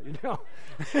talking about,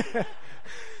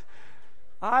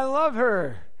 I love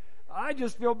her. I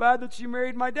just feel bad that she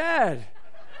married my dad.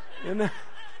 And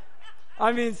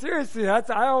I mean, seriously, I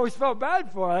always felt bad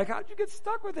for her. How'd you get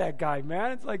stuck with that guy,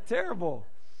 man? It's terrible.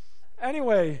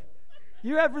 Anyway,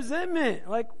 you have resentment.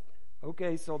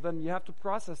 Okay, so then you have to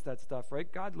process that stuff,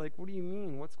 right? God, what do you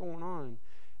mean? What's going on?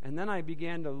 And then I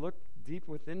began to look deep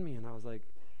within me, and I was like,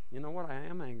 you know what? I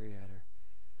am angry at her.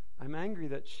 I'm angry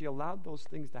that she allowed those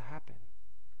things to happen.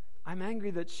 I'm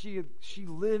angry that she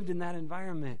lived in that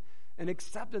environment and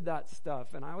accepted that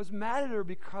stuff. And I was mad at her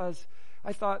because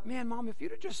I thought, man, Mom, if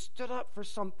you'd have just stood up for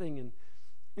something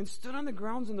and stood on the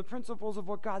grounds and the principles of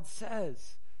what God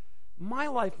says, my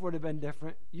life would have been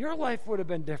different. Your life would have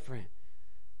been different.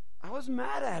 I was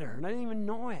mad at her, and I didn't even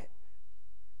know it.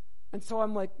 And so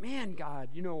I'm like, man, God,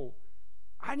 I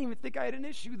didn't even think I had an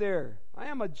issue there. I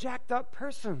am a jacked up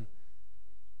person.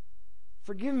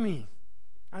 Forgive me.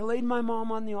 I laid my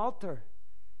mom on the altar.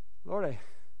 Lord,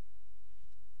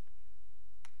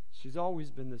 she's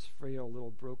always been this frail little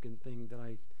broken thing that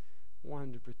I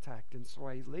wanted to protect. And so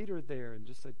I laid her there and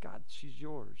just said, God, she's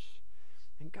yours.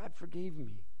 And God forgave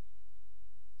me.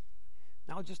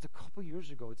 Now, just a couple years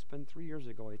ago, it's been 3 years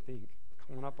ago, I think,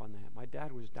 coming up on that, my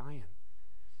dad was dying.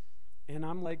 And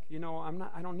I'm like,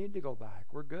 I don't need to go back.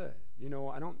 We're good.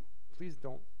 Please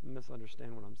don't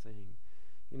misunderstand what I'm saying.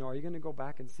 Are you going to go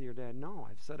back and see your dad? No,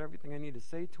 I've said everything I need to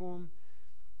say to him.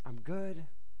 I'm good.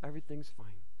 Everything's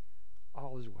fine.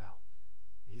 All is well.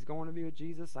 He's going to be with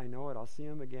Jesus. I know it. I'll see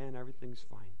him again. Everything's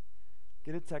fine.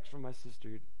 Get a text from my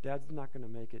sister. Dad's not going to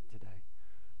make it today.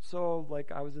 So,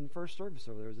 I was in first service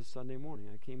over there. It was a Sunday morning.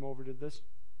 I came over to this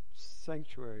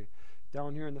sanctuary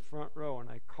down here in the front row, and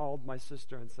I called my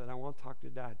sister and said, I want to talk to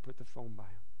Dad. Put the phone by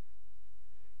him.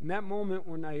 In that moment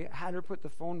when I had her put the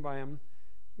phone by him,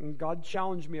 and God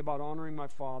challenged me about honoring my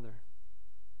father.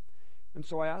 And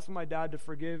so I asked my dad to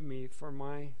forgive me for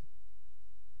my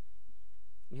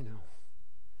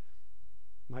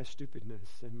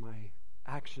stupidness and my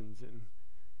actions and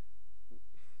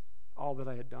all that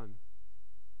I had done.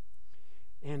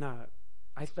 And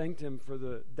I thanked him for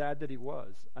the dad that he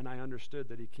was, and I understood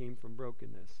that he came from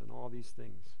brokenness and all these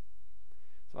things.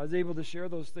 So I was able to share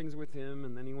those things with him,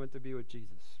 and then he went to be with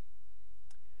Jesus.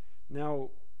 Now,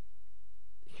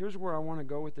 here's where I want to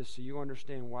go with this so you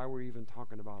understand why we're even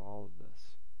talking about all of this.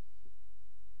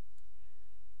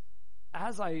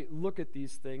 As I look at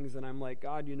these things and I'm like,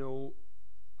 God,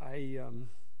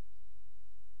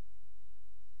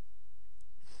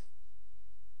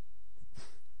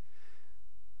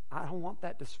 I don't want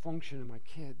that dysfunction in my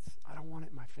kids. I don't want it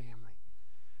in my family.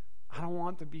 I don't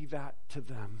want to be that to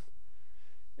them.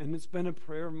 And it's been a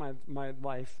prayer of my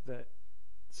life that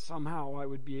somehow I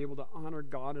would be able to honor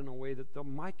God in a way that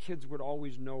my kids would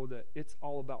always know that it's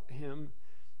all about Him,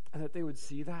 and that they would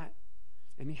see that.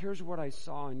 And here's what I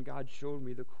saw, and God showed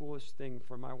me the coolest thing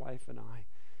for my wife and I,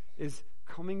 is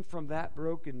coming from that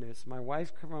brokenness. My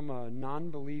wife from a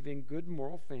non-believing, good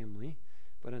moral family,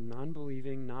 but a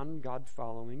non-believing,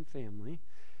 non-God-following family,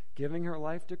 giving her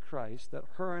life to Christ, that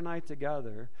her and I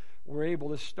together were able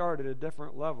to start at a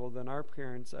different level than our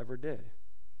parents ever did.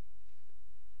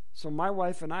 So my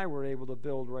wife and I were able to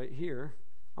build right here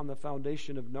on the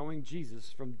foundation of knowing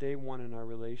Jesus from day one in our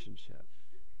relationship.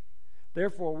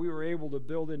 Therefore, we were able to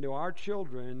build into our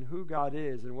children who God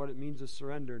is and what it means to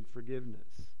surrender and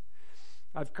forgiveness.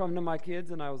 I've come to my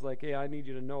kids and I was like, hey, I need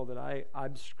you to know that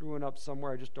I'm screwing up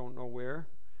somewhere. I just don't know where.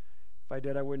 If I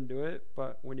did, I wouldn't do it.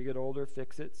 But when you get older,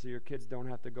 fix it so your kids don't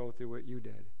have to go through what you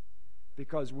did.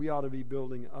 Because we ought to be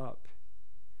building up.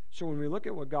 So when we look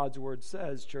at what God's Word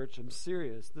says, church, I'm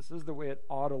serious. This is the way it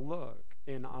ought to look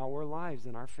in our lives,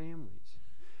 in our families.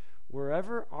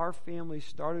 Wherever our family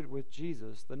started with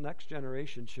Jesus, the next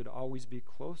generation should always be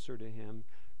closer to Him,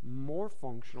 more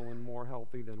functional and more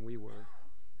healthy than we were.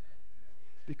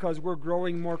 Because we're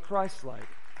growing more Christ-like.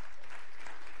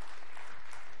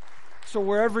 So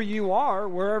wherever you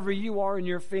are in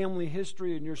your family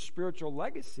history and your spiritual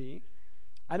legacy,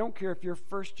 I don't care if you're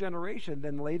first generation,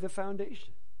 then lay the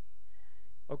foundation.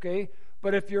 Okay?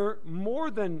 But if you're more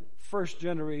than first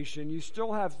generation, you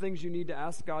still have things you need to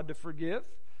ask God to forgive,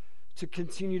 to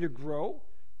continue to grow,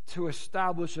 to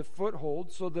establish a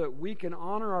foothold so that we can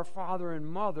honor our father and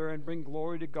mother and bring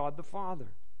glory to God the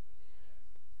Father.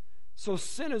 So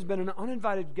sin has been an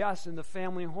uninvited guest in the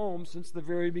family home since the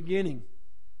very beginning.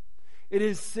 It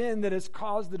is sin that has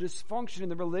caused the dysfunction in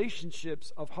the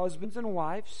relationships of husbands and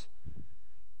wives,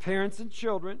 parents and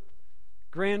children,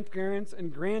 grandparents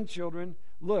and grandchildren.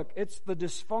 Look, it's the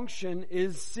dysfunction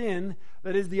is sin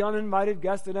that is the uninvited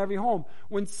guest in every home.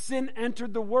 When sin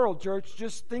entered the world, church,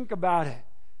 just think about it.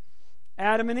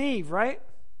 Adam and Eve, right?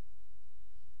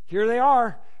 Here they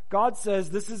are. God says,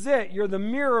 this is it. You're the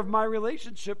mirror of my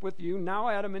relationship with you. Now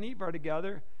Adam and Eve are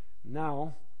together.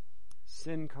 Now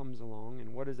sin comes along,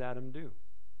 and what does Adam do?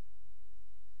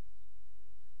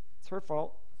 It's her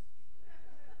fault.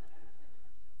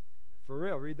 For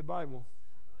real, read the Bible.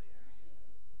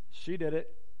 She did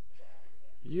it.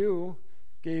 You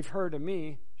gave her to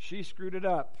me. She screwed it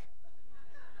up.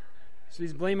 So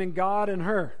he's blaming God and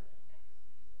her.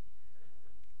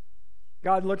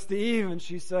 God looks to Eve and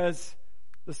she says,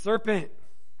 the serpent.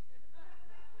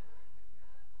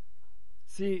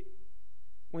 See,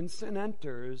 when sin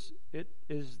enters, it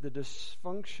is the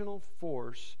dysfunctional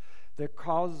force that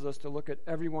causes us to look at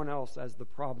everyone else as the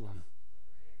problem.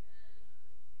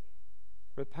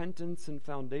 Repentance and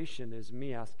foundation is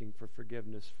me asking for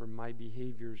forgiveness for my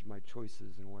behaviors, my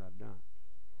choices, and what I've done.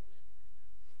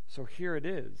 So here it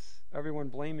is, everyone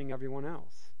blaming everyone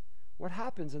else. What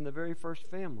happens in the very first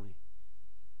family?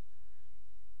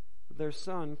 Their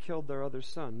son killed their other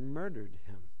son, murdered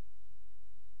him.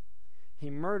 He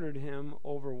murdered him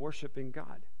over worshiping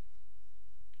God.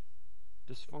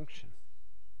 Dysfunction.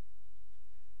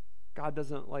 God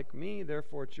doesn't like me,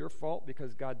 therefore it's your fault.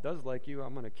 Because God does like you,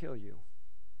 I'm going to kill you.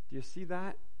 Do you see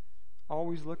that?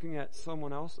 Always looking at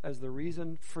someone else as the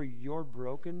reason for your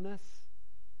brokenness.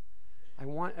 I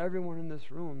want everyone in this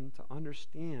room to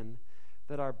understand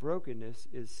that our brokenness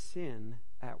is sin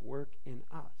at work in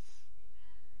us.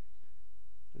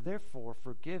 Therefore,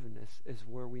 forgiveness is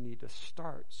where we need to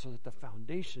start so that the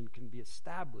foundation can be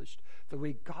established the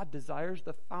way God desires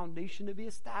the foundation to be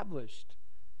established.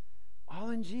 All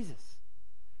in Jesus.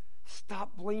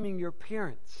 Stop blaming your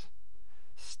parents.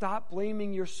 Stop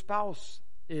blaming your spouse.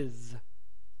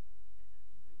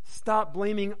 Stop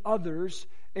blaming others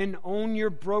and own your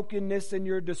brokenness and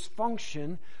your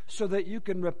dysfunction so that you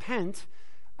can repent.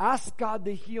 Ask God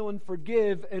to heal and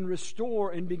forgive and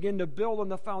restore and begin to build on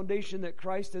the foundation that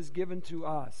Christ has given to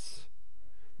us.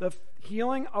 The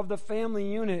healing of the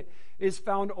family unit is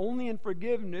found only in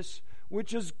forgiveness,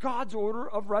 which is God's order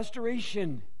of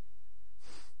restoration.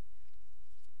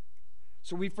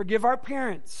 So we forgive our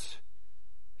parents.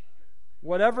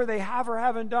 Whatever they have or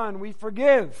haven't done, we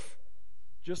forgive,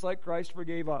 just like Christ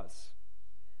forgave us.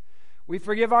 We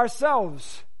forgive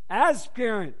ourselves as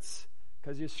parents.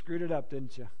 Because you screwed it up,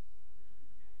 didn't you?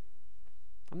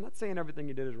 I'm not saying everything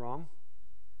you did is wrong.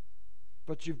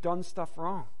 But you've done stuff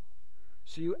wrong.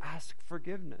 So you ask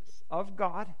forgiveness of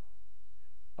God,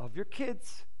 of your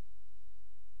kids,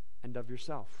 and of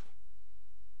yourself.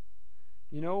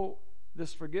 You know,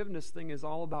 this forgiveness thing is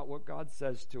all about what God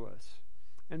says to us.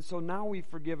 And so now we've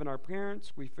forgiven our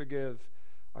parents, we forgive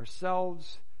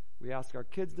ourselves, we ask our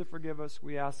kids to forgive us,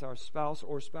 we ask our spouse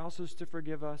or spouses to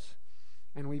forgive us,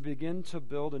 and we begin to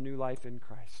build a new life in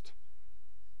Christ.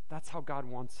 That's how God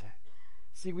wants it.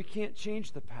 See, we can't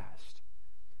change the past.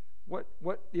 What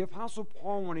the Apostle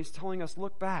Paul, when he's telling us,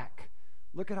 look back,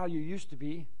 look at how you used to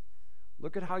be,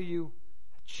 look at how you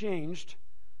changed,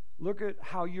 look at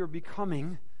how you're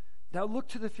becoming, now look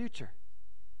to the future.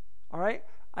 All right?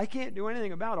 I can't do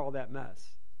anything about all that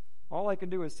mess. All I can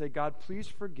do is say, God, please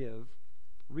forgive,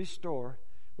 restore,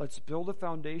 let's build a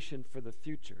foundation for the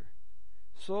future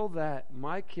so that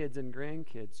my kids and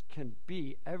grandkids can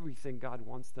be everything God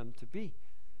wants them to be.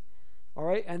 All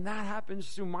right? And that happens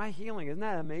through my healing. Isn't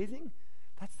that amazing?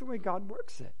 That's the way God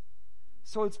works it.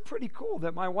 So it's pretty cool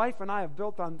that my wife and I have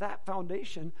built on that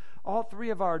foundation. All three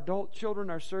of our adult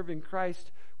children are serving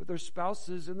Christ with their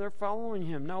spouses, and they're following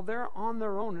Him. Now, they're on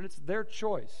their own, and it's their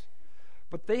choice.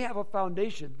 But they have a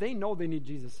foundation. They know they need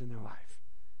Jesus in their life.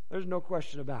 There's no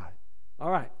question about it. All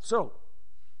right, so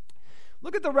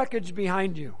look at the wreckage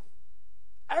behind you.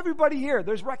 Everybody here,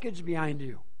 there's wreckage behind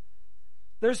you.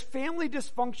 There's family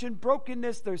dysfunction,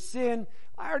 brokenness, there's sin.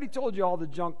 I already told you all the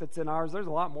junk that's in ours. There's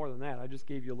a lot more than that. I just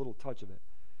gave you a little touch of it.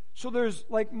 So there's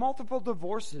like multiple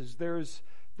divorces. There's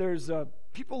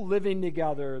people living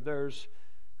together. There's,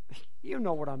 you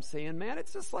know what I'm saying, man.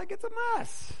 It's just like it's a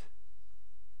mess.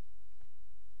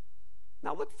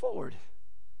 Now look forward.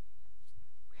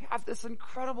 We have this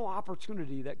incredible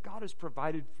opportunity that God has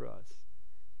provided for us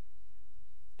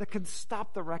that can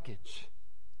stop the wreckage.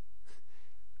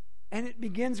 And it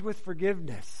begins with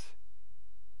forgiveness.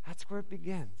 That's where it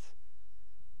begins.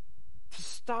 To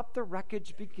stop the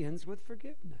wreckage begins with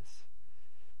forgiveness.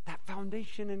 That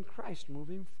foundation in Christ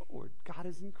moving forward. God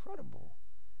is incredible.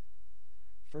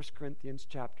 1 Corinthians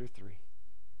chapter 3.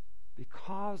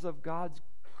 Because of God's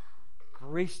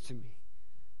grace to me,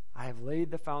 I have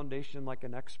laid the foundation like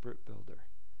an expert builder.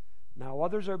 Now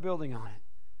others are building on it.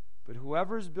 But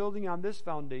whoever is building on this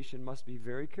foundation must be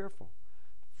very careful.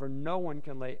 For no one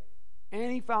can lay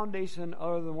any foundation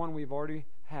other than one we've already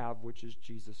have, which is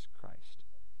Jesus Christ.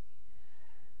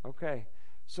 Okay,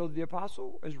 so the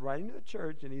apostle is writing to the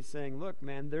church, and he's saying, look,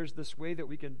 man, there's this way that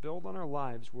we can build on our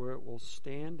lives where it will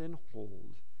stand and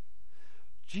hold.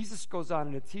 Jesus goes on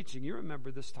in a teaching. You remember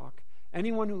this talk.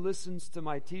 Anyone who listens to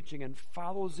my teaching and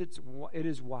follows it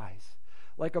is wise.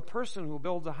 Like a person who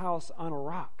builds a house on a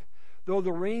rock. Though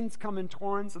the rains come in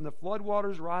torrents and the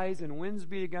floodwaters rise and winds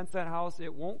beat against that house,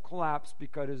 it won't collapse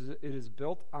because it is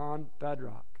built on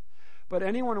bedrock. But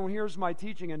anyone who hears my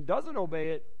teaching and doesn't obey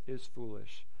it is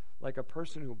foolish, like a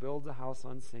person who builds a house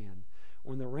on sand.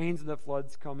 When the rains and the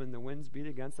floods come and the winds beat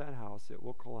against that house, it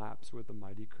will collapse with a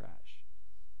mighty crash.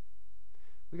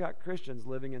 We got Christians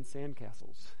living in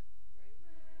sandcastles.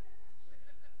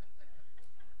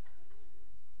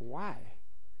 Why?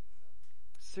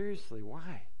 Seriously,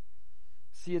 why?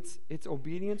 See, it's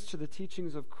obedience to the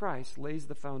teachings of Christ lays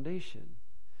the foundation.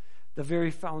 The very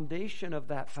foundation of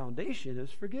that foundation is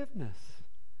forgiveness.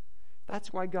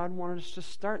 That's why God wanted us to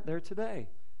start there today.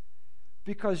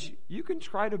 Because you can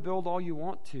try to build all you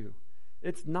want to.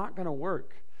 It's not going to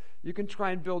work. You can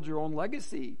try and build your own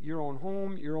legacy, your own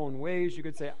home, your own ways. You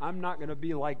could say, I'm not going to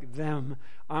be like them.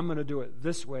 I'm going to do it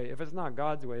this way. If it's not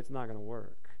God's way, it's not going to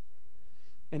work.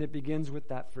 And it begins with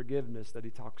that forgiveness that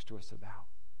He talks to us about.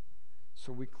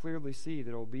 So we clearly see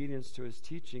that obedience to His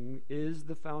teaching is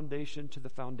the foundation to the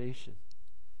foundation.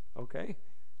 Okay?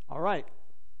 All right.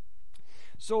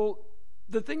 So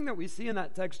the thing that we see in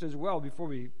that text as well,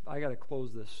 I got to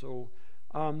close this. So,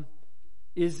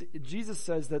 is Jesus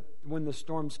says that when the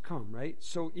storms come, right?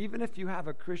 So even if you have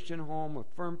a Christian home, a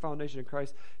firm foundation in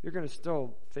Christ, you're going to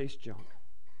still face junk.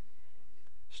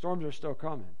 Storms are still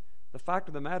coming. The fact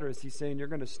of the matter is He's saying you're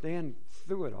going to stand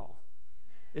through it all.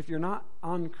 If you're not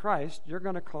on Christ, you're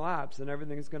going to collapse and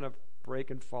everything's going to break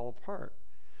and fall apart.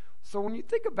 So when you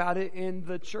think about it, in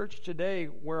the church today,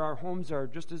 where our homes are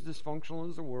just as dysfunctional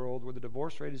as the world, where the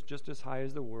divorce rate is just as high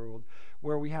as the world,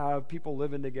 where we have people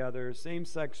living together,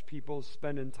 same-sex people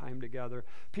spending time together,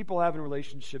 people having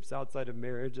relationships outside of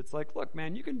marriage, it's like, look,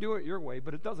 man, you can do it your way,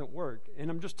 but it doesn't work. And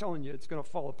I'm just telling you, it's going to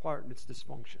fall apart and it's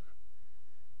dysfunction.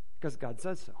 Because God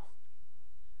says so.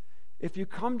 If you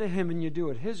come to Him and you do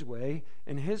it His way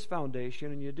and His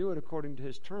foundation and you do it according to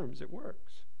His terms, it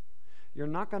works. You're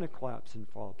not going to collapse and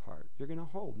fall apart. You're going to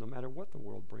hold no matter what the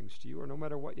world brings to you or no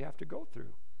matter what you have to go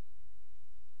through.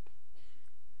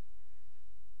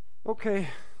 Okay,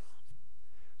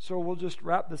 so we'll just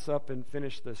wrap this up and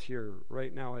finish this here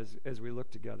right now as we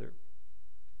look together.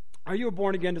 Are you a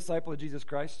born-again disciple of Jesus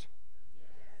Christ?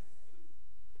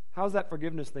 How's that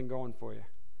forgiveness thing going for you?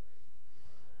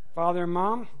 Father and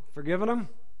mom, forgiving them?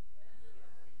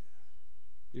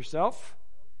 Yourself?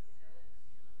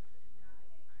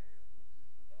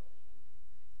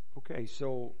 Okay,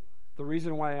 so the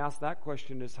reason why I asked that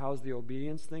question is, how's the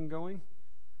obedience thing going?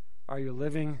 Are you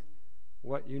living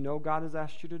what you know God has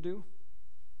asked you to do?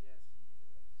 Yes.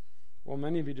 Well,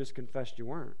 many of you just confessed you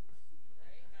weren't.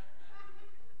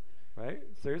 Right?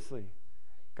 Seriously.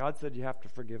 God said you have to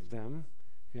forgive them.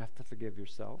 You have to forgive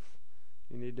yourself.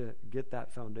 You need to get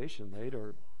that foundation laid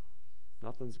or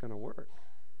nothing's going to work.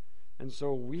 And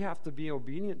so we have to be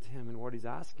obedient to him in what he's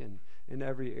asking in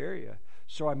every area.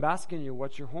 So I'm asking you,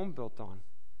 what's your home built on?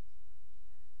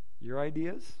 Your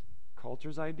ideas?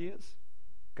 Culture's ideas?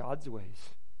 God's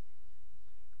ways?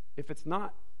 If it's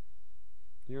not,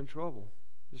 you're in trouble.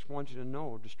 Just want you to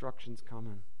know destruction's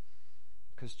coming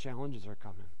because challenges are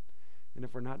coming. And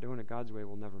if we're not doing it God's way,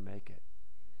 we'll never make it.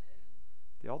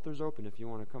 The altar's open if you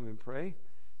want to come and pray.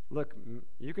 Look,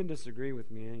 you can disagree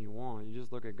with me and you want. You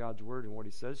just look at God's word and what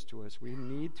he says to us. We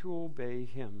need to obey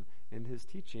him and his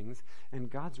teachings,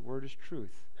 and God's word is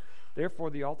truth. Therefore,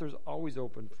 the altar's always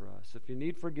open for us. If you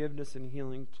need forgiveness and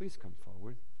healing, please come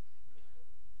forward.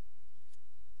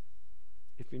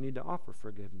 If you need to offer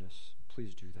forgiveness,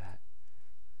 please do that.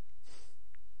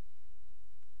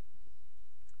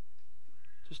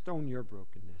 Just own your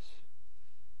brokenness.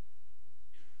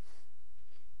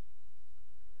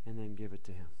 And then give it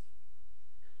to him.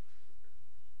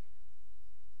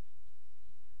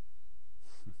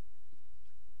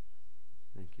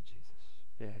 Thank you, Jesus.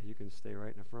 Yeah, you can stay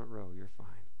right in the front row. You're fine.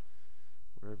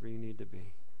 Wherever you need to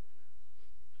be.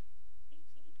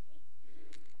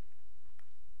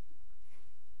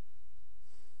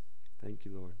 Thank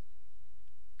you, Lord.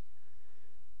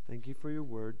 Thank you for your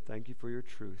word. Thank you for your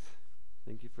truth.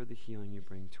 Thank you for the healing you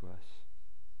bring to us.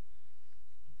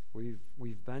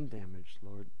 We've been damaged,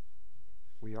 Lord.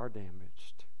 We are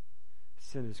damaged.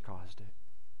 Sin has caused it.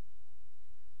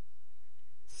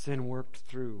 Sin worked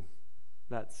through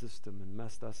that system and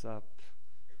messed us up.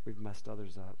 We've messed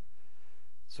others up.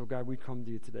 So God, we come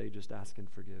to you today just asking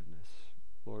forgiveness.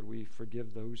 Lord, we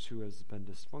forgive those who has been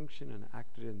dysfunction and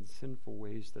acted in sinful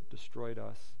ways that destroyed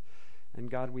us. And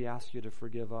God, we ask you to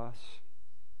forgive us.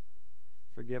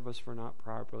 Forgive us for not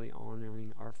properly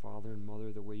honoring our father and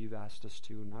mother the way you've asked us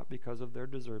to, not because of their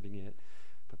deserving it,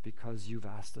 but because you've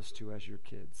asked us to as your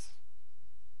kids.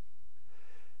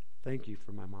 Thank you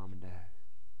for my mom and dad.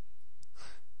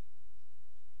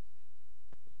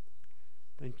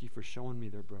 Thank you for showing me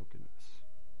their brokenness.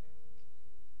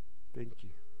 Thank you.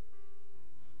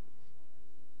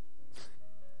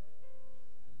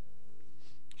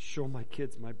 Show my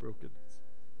kids my brokenness.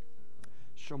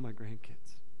 Show my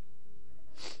grandkids.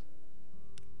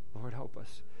 Lord, help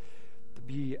us to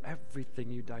be everything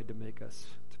you died to make us,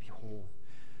 to be whole.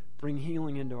 Bring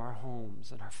healing into our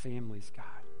homes and our families, God.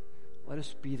 Let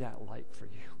us be that light for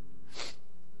you.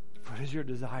 What is your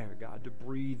desire, God, to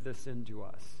breathe this into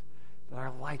us, that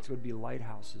our lights would be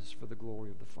lighthouses for the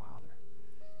glory of the Father.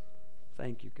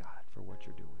 Thank you, God, for what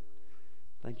you're doing.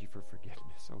 Thank you for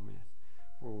forgiveness. Oh, man,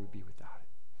 where would we be without it?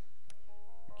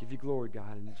 We give you glory,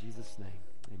 God, in Jesus' name.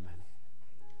 Amen.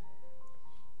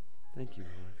 Thank you,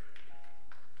 Lord.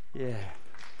 Yeah.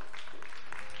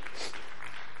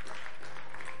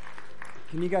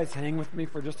 Can you guys hang with me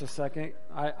for just a second?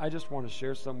 I just want to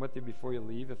share something with you before you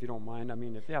leave, if you don't mind. I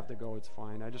mean, if you have to go, it's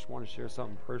fine. I just want to share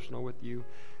something personal with you.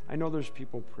 I know there's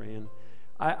people praying.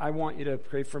 I want you to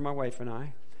pray for my wife and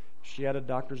I. She had a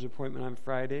doctor's appointment on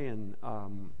Friday, and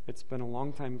it's been a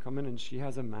long time coming, and she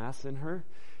has a mass in her.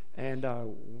 And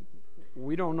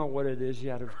we don't know what it is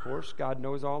yet, of course. God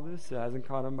knows all this. It hasn't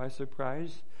caught him by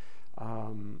surprise.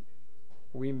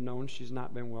 We've known she's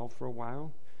not been well for a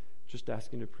while. Just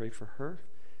asking to pray for her.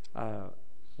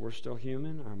 We're still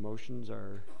human. Our emotions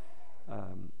are,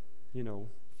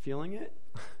 feeling it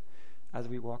as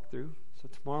we walk through. So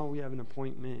tomorrow we have an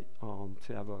appointment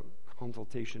to have a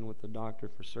consultation with the doctor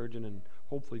for surgeon and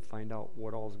hopefully find out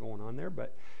what all is going on there.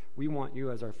 But we want you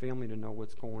as our family to know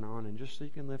what's going on, and just so you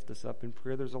can lift us up in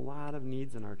prayer. There's a lot of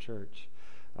needs in our church,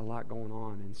 a lot going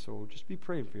on, and so just be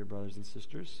praying for your brothers and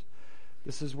sisters.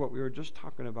 This is what we were just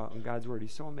talking about in God's Word.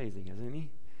 He's so amazing, isn't he?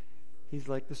 He's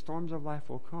like, the storms of life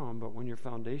will come, but when your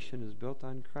foundation is built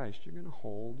on Christ, you're going to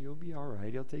hold. You'll be all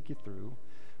right. He'll take you through.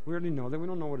 We already know that. We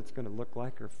don't know what it's going to look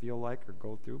like or feel like or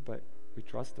go through, but we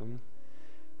trust him.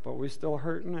 But we're still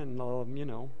hurting and,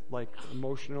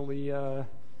 emotionally a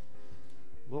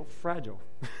little fragile.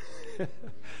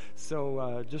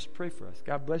 So just pray for us.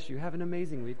 God bless you. Have an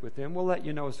amazing week with him. We'll let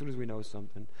you know as soon as we know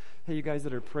something. Hey, you guys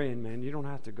that are praying, man, you don't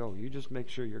have to go. You just make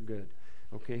sure you're good.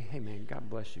 Okay? Hey, man, God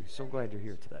bless you. So glad you're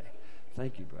here today.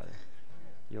 Thank you, brother.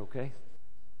 You okay?